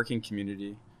saying we're a working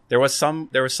community. There was some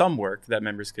work that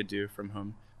members could do from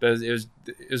home, but it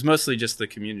was mostly just the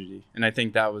community. And I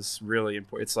think that was really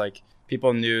important. It's like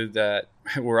people knew that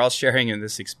we're all sharing in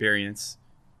this experience.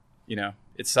 You know,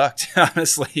 it sucked,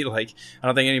 honestly. Like, I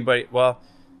don't think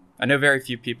I know very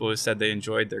few people who said they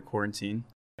enjoyed their quarantine.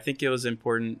 I think it was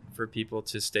important for people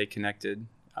to stay connected,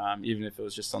 even if it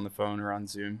was just on the phone or on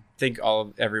Zoom. I think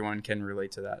everyone can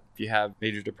relate to that. If you have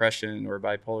major depression or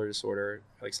bipolar disorder,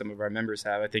 like some of our members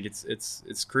have, I think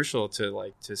it's crucial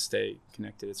to stay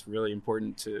connected. It's really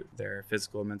important to their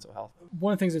physical and mental health.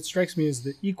 One of the things that strikes me is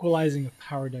the equalizing of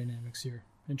power dynamics here,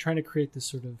 and trying to create this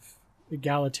sort of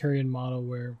egalitarian model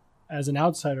where, as an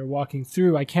outsider walking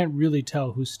through, I can't really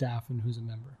tell who's staff and who's a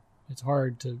member. It's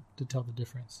hard to tell the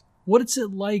difference. What's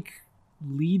it like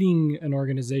leading an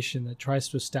organization that tries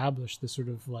to establish this sort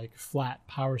of like flat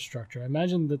power structure? I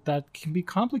imagine that can be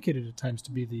complicated at times,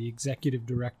 to be the executive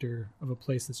director of a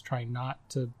place that's trying not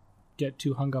to get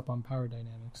too hung up on power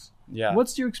dynamics. Yeah.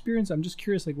 What's your experience? I'm just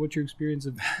curious, like, what's your experience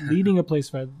of leading a place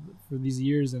for these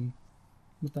years, and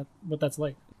what that's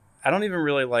like? I don't even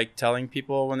really like telling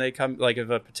people when they come, like if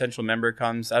a potential member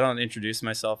comes, I don't introduce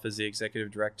myself as the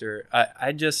executive director.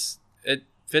 It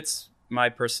fits my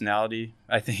personality,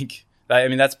 I think. I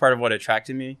mean, that's part of what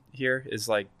attracted me here is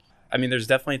like, I mean, there's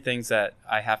definitely things that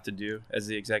I have to do as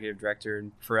the executive director,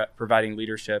 and for providing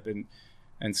leadership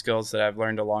and skills that I've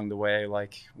learned along the way,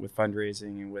 like with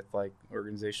fundraising and with like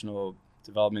organizational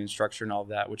development and structure and all of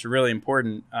that, which are really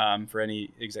important for any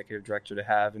executive director to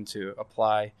have and to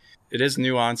apply. It is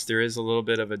nuanced. There is a little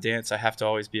bit of a dance. I have to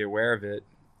always be aware of it.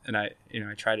 And I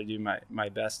try to do my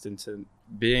best into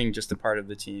being just a part of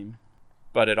the team.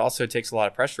 But it also takes a lot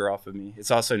of pressure off of me.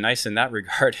 It's also nice in that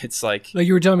regard. It's like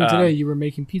you were telling me today, you were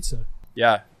making pizza.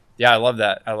 Yeah. Yeah, I love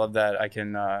that. I love that. I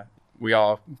can, we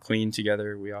all clean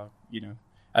together. We all,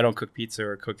 I don't cook pizza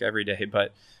or cook every day,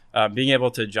 but being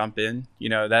able to jump in,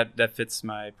 that fits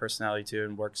my personality too,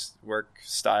 and work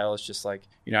style is just like,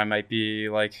 I might be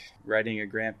like writing a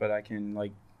grant, but I can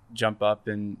like jump up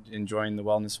and join the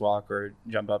wellness walk, or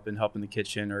jump up and help in the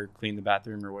kitchen or clean the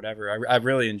bathroom or whatever. I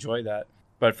really enjoy that.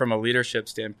 But from a leadership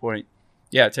standpoint,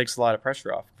 yeah, it takes a lot of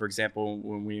pressure off. For example,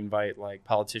 when we invite like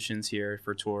politicians here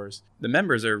for tours, the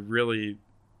members are really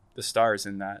the stars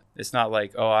in that. It's not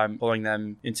like, oh, I'm pulling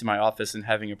them into my office and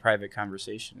having a private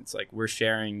conversation. It's like we're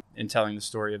sharing and telling the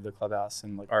story of the clubhouse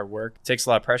and like our work. It takes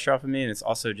a lot of pressure off of me, and it's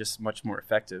also just much more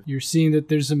effective. You're seeing that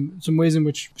there's some ways in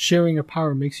which sharing a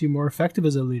power makes you more effective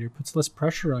as a leader, puts less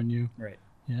pressure on you. Right.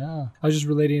 Yeah. I was just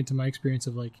relating it to my experience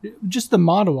of like, just the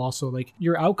model also, like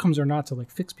your outcomes are not to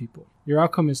like fix people. Your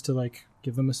outcome is to like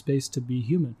give them a space to be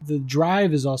human. The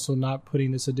drive is also not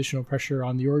putting this additional pressure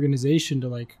on the organization to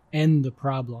like end the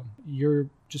problem. You're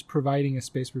just providing a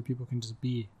space where people can just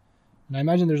be. And I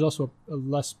imagine there's also a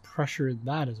less pressure in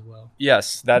that as well.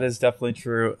 Yes, that is definitely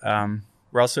true.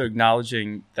 We're also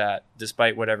acknowledging that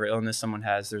despite whatever illness someone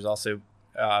has, there's also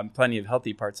plenty of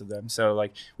healthy parts of them. So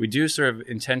like we do sort of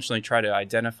intentionally try to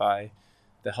identify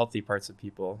the healthy parts of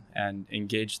people and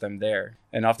engage them there.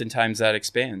 And oftentimes that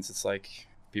expands. It's like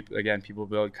people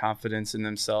build confidence in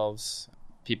themselves.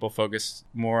 People focus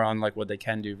more on like what they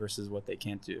can do versus what they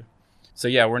can't do. So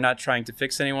yeah, we're not trying to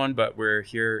fix anyone, but we're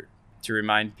here to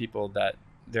remind people that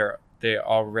they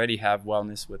already have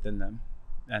wellness within them,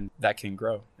 and that can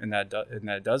grow, and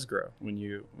that does grow when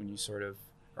you sort of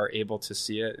are able to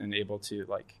see it and able to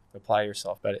like apply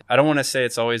yourself. But I don't want to say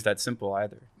it's always that simple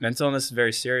either. Mental illness is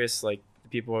very serious. Like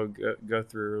people go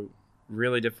through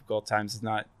really difficult times.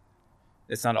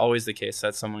 It's not always the case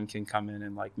that someone can come in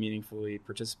and like meaningfully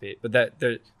participate, but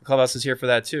the clubhouse is here for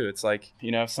that too. It's like,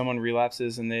 if someone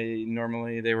relapses and they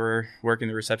were working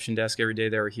the reception desk every day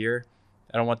they were here,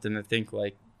 I don't want them to think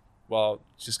like, well,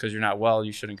 just because you're not well,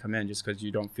 you shouldn't come in. Just because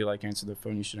you don't feel like answering the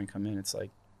phone, you shouldn't come in. It's like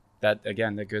that,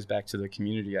 again, that goes back to the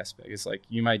community aspect. It's like,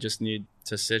 you might just need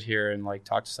to sit here and like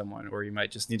talk to someone, or you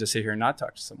might just need to sit here and not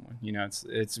talk to someone.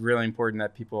 It's really important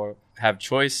that people have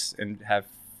choice and have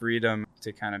freedom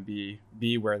to kind of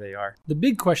be where they are. The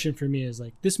big question for me is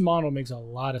like, this model makes a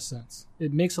lot of sense.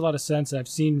 It makes a lot of sense. I've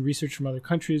seen research from other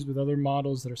countries with other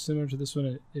models that are similar to this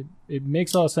one. It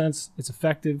makes a lot of sense. It's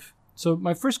effective. So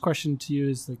my first question to you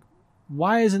is like,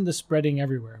 why isn't this spreading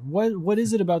everywhere? What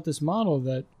is it about this model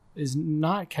that is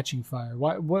not catching fire?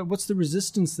 What's the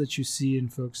resistance that you see in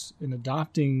folks in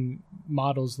adopting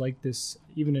models like this,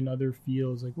 even in other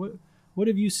fields? Like what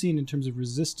have you seen in terms of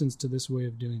resistance to this way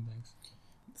of doing things?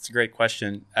 It's a great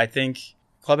question. I think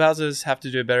clubhouses have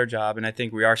to do a better job, and I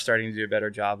think we are starting to do a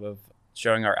better job of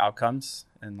showing our outcomes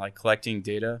and like collecting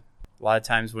data. A lot of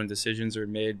times when decisions are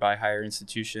made by higher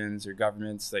institutions or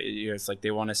governments, it's like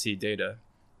they want to see data.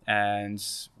 And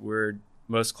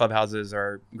most clubhouses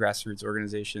are grassroots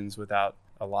organizations without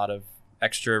a lot of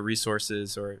extra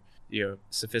resources or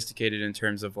sophisticated in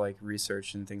terms of like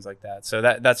research and things like that. So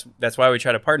that's why we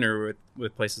try to partner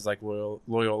with places like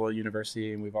Loyola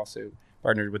University, and we've also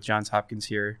partnered with Johns Hopkins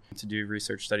here to do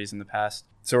research studies in the past.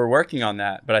 So we're working on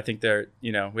that, but I think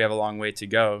we have a long way to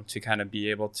go to kind of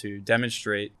be able to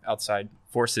demonstrate outside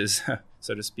forces,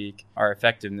 so to speak, our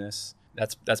effectiveness.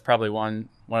 That's probably one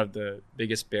of the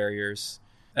biggest barriers.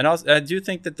 And also, I do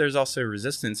think that there's also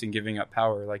resistance in giving up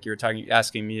power. Like you were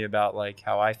asking me about like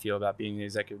how I feel about being the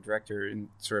executive director in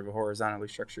sort of a horizontally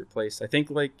structured place. I think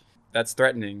like that's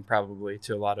threatening probably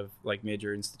to a lot of like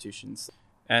major institutions.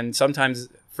 And sometimes,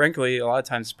 frankly, a lot of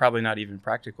times it's probably not even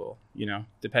practical,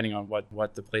 depending on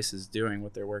what the place is doing,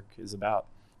 what their work is about.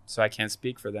 So I can't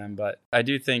speak for them, but I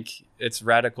do think it's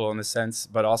radical in a sense,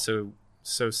 but also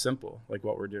so simple, like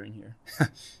what we're doing here.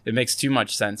 It makes too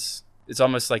much sense. It's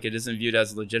almost like it isn't viewed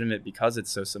as legitimate because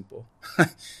it's so simple.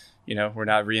 We're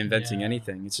not reinventing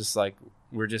anything. It's just like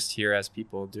we're just here as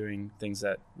people doing things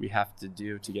that we have to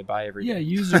do to get by every day. Yeah,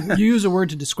 you use a word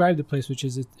to describe the place, which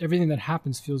is everything that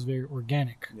happens feels very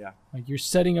organic. Yeah. Like you're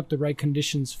setting up the right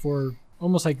conditions for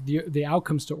almost like the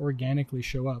outcomes to organically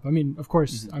show up. I mean, of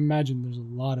course, I imagine there's a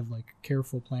lot of like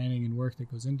careful planning and work that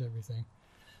goes into everything.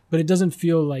 But it doesn't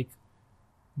feel like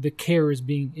the care is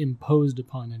being imposed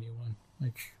upon anyone.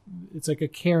 Like it's like a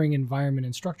caring environment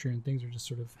and structure, and things are just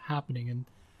sort of happening. And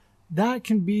that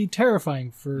can be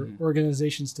terrifying for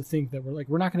organizations to think that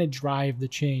we're not going to drive the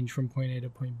change from point A to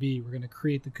point B. We're going to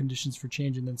create the conditions for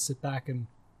change and then sit back and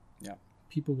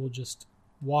people will just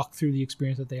walk through the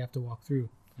experience that they have to walk through.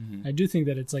 I do think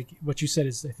that it's like what you said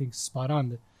is, I think, spot on.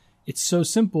 That it's so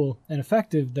simple and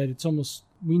effective that it's almost,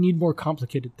 we need more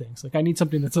complicated things. Like I need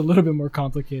something that's a little bit more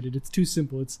complicated. It's too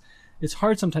simple. It's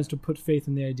hard sometimes to put faith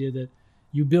in the idea that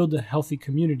you build a healthy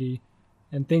community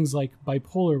and things like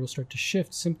bipolar will start to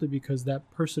shift simply because that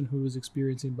person who is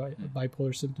experiencing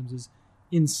bipolar symptoms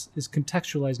is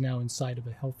contextualized now inside of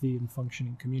a healthy and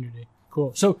functioning community.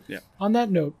 Cool. So on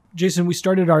that note, Jason, we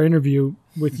started our interview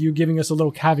with you giving us a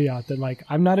little caveat that like,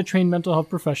 I'm not a trained mental health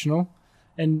professional.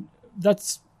 And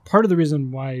that's part of the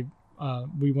reason why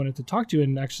we wanted to talk to you.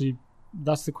 And actually,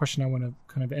 that's the question I want to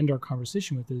kind of end our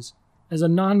conversation with is, as a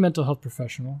non-mental health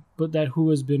professional, but that who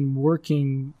has been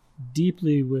working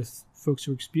deeply with folks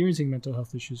who are experiencing mental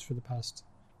health issues for the past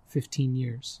 15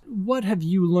 years, what have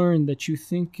you learned that you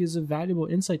think is a valuable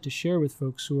insight to share with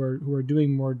folks who are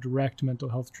doing more direct mental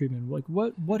health treatment? Like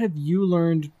what have you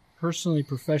learned personally,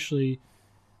 professionally,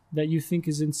 that you think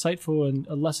is insightful and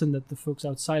a lesson that the folks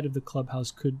outside of the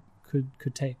Clubhouse could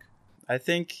take? I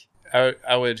think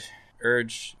I would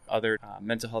urge other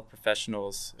mental health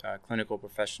professionals, clinical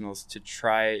professionals, to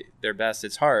try their best.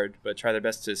 It's hard, but try their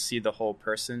best to see the whole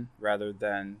person rather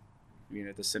than,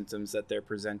 the symptoms that they're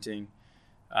presenting.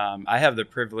 I have the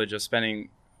privilege of spending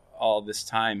all this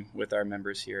time with our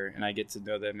members here, and I get to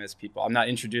know them as people. I'm not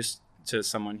introduced to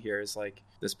someone here as like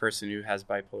this person who has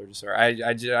bipolar disorder.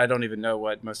 I don't even know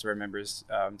what most of our members'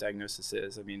 diagnosis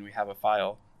is. I mean, we have a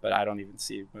file, but I don't even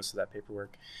see most of that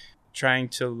paperwork. Trying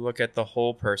to look at the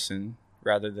whole person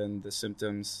rather than the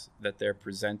symptoms that they're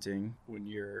presenting when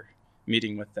you're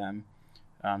meeting with them.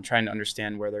 Trying to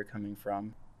understand where they're coming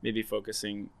from. Maybe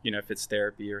focusing, if it's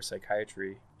therapy or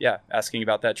psychiatry. Yeah, asking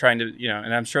about that. Trying to,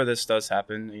 and I'm sure this does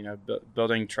happen,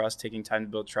 building trust, taking time to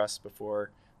build trust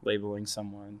before labeling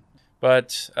someone.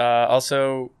 But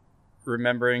also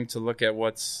remembering to look at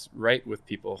what's right with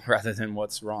people rather than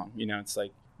what's wrong. It's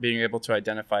like being able to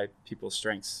identify people's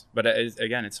strengths. But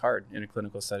again, it's hard in a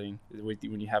clinical setting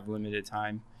when you have limited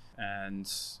time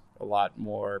and a lot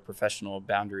more professional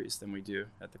boundaries than we do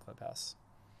at the Clubhouse.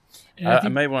 I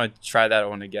might want to try that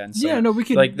one again. So, we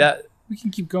can like that. We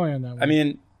can keep going on that one. I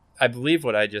mean, I believe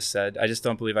what I just said. I just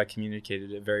don't believe I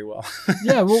communicated it very well.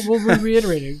 Yeah, we'll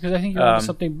reiterate it because I think you're onto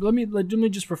something. Let me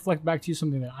just reflect back to you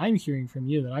something that I'm hearing from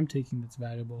you that I'm taking that's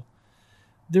valuable.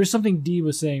 There's something Dee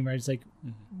was saying, right? It's like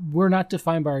we're not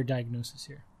defined by our diagnosis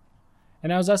here.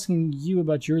 And I was asking you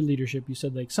about your leadership. You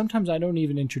said like sometimes I don't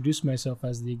even introduce myself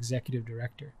as the executive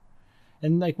director.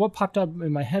 And like what popped up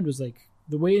in my head was like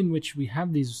the way in which we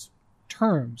have these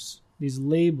terms, these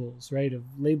labels, right, of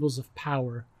labels of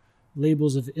power,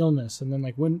 labels of illness, and then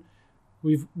like when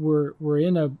we're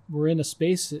in a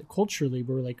space culturally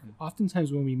where like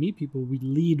oftentimes when we meet people, we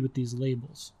lead with these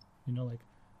labels, like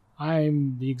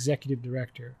I'm the executive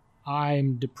director,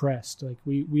 I'm depressed, like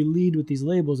we lead with these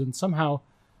labels, and somehow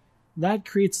that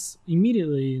creates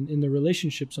immediately in the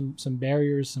relationship some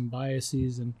barriers, some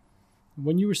biases. And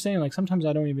when you were saying like sometimes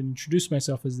I don't even introduce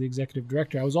myself as the executive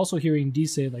director, I was also hearing Dee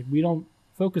say like we don't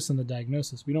focus on the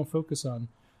diagnosis, we don't focus on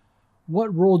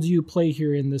what role do you play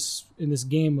here in this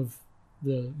game of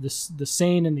the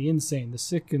sane and the insane, the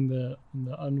sick and the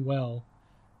unwell.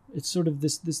 It's sort of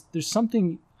this there's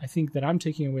something I think that I'm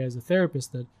taking away as a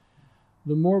therapist, that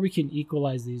the more we can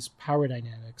equalize these power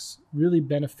dynamics, really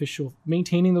beneficial,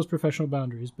 maintaining those professional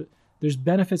boundaries, but there's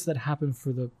benefits that happen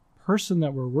for the person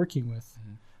that we're working with.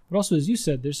 Mm-hmm. But also, as you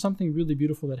said, there's something really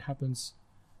beautiful that happens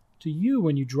to you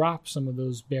when you drop some of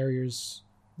those barriers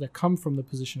that come from the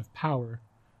position of power,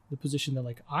 the position that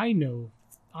like, I know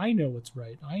what's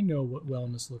right. I know what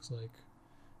wellness looks like.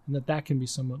 And that can be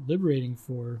somewhat liberating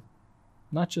for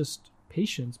not just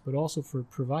patients, but also for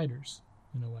providers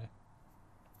in a way.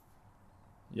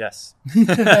 Yes.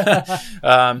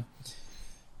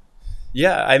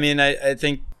 Yeah. I mean, I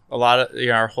think a lot of,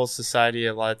 our whole society,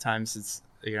 a lot of times it's,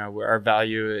 where our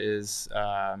value is,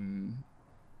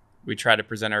 we try to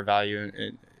present our value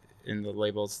in the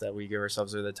labels that we give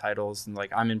ourselves or the titles, and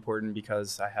like, I'm important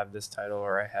because I have this title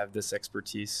or I have this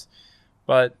expertise.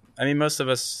 But I mean, most of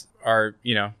us are,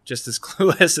 just as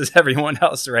clueless as everyone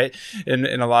else, right?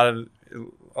 In a lot of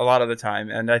the time.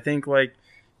 And I think like,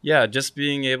 yeah, just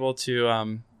being able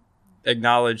to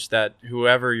acknowledge that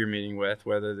whoever you're meeting with,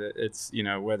 whether it's,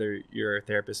 whether you're a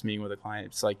therapist meeting with a client,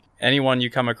 it's like anyone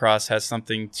you come across has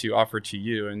something to offer to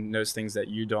you and knows things that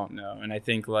you don't know. And I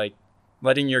think like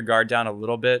letting your guard down a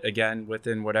little bit, again,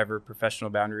 within whatever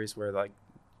professional boundaries where like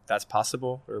that's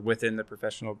possible, or within the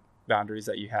professional boundaries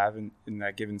that you have in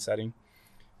that given setting,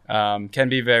 can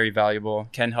be very valuable,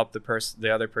 can help the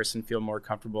other person feel more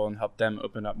comfortable and help them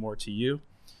open up more to you,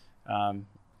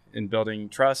 in building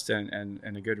trust and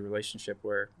a good relationship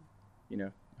where,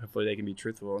 hopefully they can be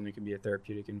truthful and it can be a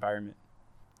therapeutic environment.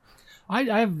 I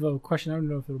have a question. I don't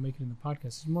know if it'll make it in the podcast.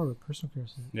 It's more of a personal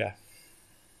curiosity. Yeah.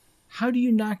 How do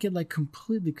you not get like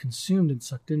completely consumed and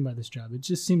sucked in by this job? It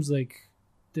just seems like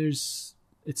it's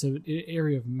an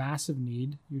area of massive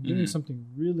need. You're doing something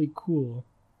really cool.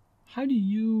 How do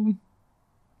you?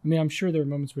 I mean, I'm sure there are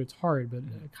moments where it's hard, but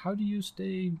how do you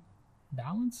stay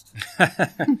balanced?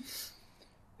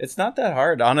 It's not that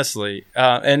hard, honestly.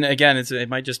 And again, it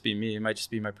might just be me. It might just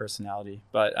be my personality.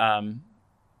 But I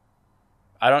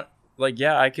don't like.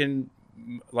 Yeah, I can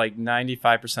like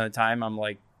 95% of the time. I'm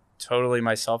like totally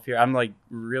myself here. I'm like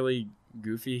really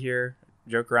goofy here.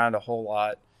 Joke around a whole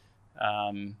lot.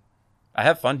 I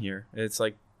have fun here. It's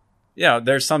like,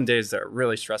 there's some days that are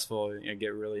really stressful.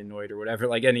 Get really annoyed or whatever,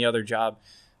 like any other job.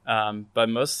 But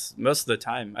most of the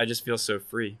time, I just feel so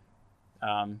free.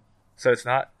 So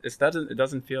it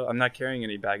doesn't feel, I'm not carrying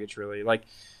any baggage really. Like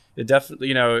it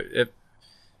definitely,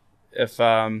 if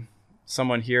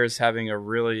someone here is having a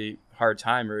really hard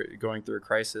time or going through a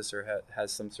crisis or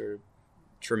has some sort of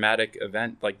traumatic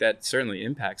event, like that certainly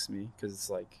impacts me, because it's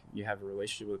like you have a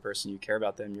relationship with a person, you care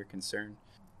about them, you're concerned,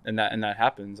 and that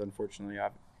happens. Unfortunately,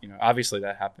 obviously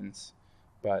that happens.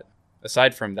 But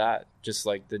aside from that, just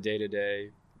like the day-to-day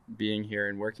being here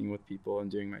and working with people and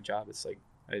doing my job, it's like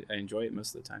I enjoy it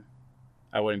most of the time.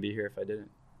 I wouldn't be here if I didn't.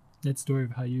 That story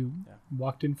of how you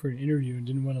walked in for an interview and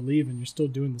didn't want to leave, and you're still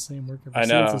doing the same work ever I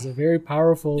know. since, is a very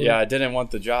powerful. Yeah, I didn't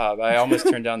want the job. I almost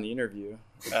turned down the interview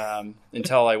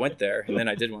until I went there, and then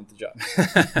I did want the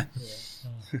job.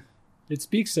 It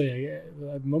speaks to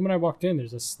the moment I walked in.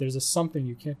 There's a something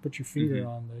you can't put your finger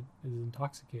on that is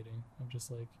intoxicating. I'm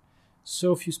just like,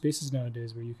 so few spaces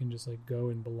nowadays where you can just like go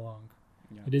and belong.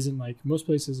 Yeah. It isn't like most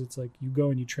places. It's like you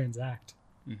go and you transact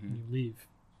and you leave,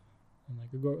 and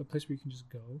like a place where you can just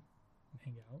go and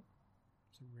hang out.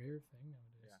 It's a rare thing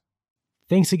nowadays. Yeah.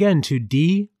 Thanks again to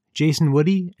Dee, Jason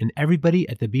Woody, and everybody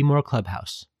at the Be More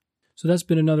Clubhouse. So that's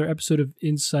been another episode of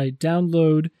Insight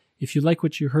Download. If you like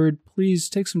what you heard, please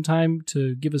take some time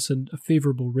to give us a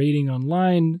favorable rating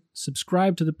online,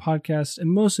 subscribe to the podcast, and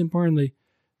most importantly,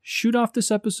 shoot off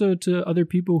this episode to other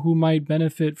people who might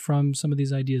benefit from some of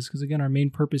these ideas. Because again, our main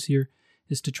purpose here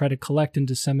is to try to collect and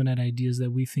disseminate ideas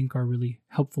that we think are really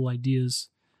helpful ideas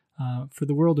for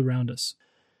the world around us.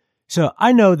 So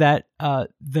I know that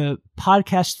the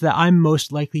podcasts that I'm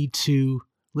most likely to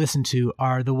listen to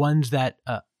are the ones that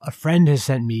a friend has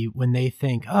sent me when they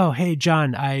think, oh, hey,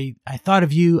 John, I thought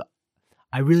of you.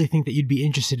 I really think that you'd be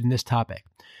interested in this topic.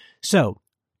 So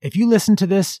if you listen to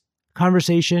this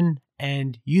conversation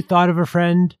and you thought of a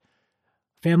friend,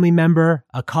 family member,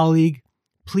 a colleague,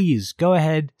 please go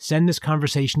ahead, send this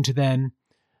conversation to them.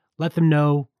 Let them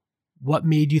know what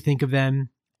made you think of them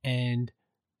and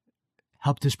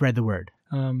help to spread the word.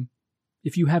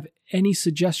 If you have any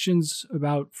suggestions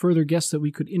about further guests that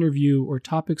we could interview or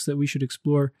topics that we should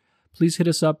explore, please hit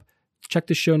us up. Check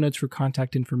the show notes for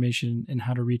contact information and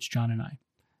how to reach John and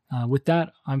I. With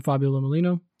that, I'm Fabio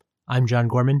Lomolino. I'm John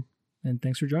Gorman. And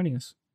thanks for joining us.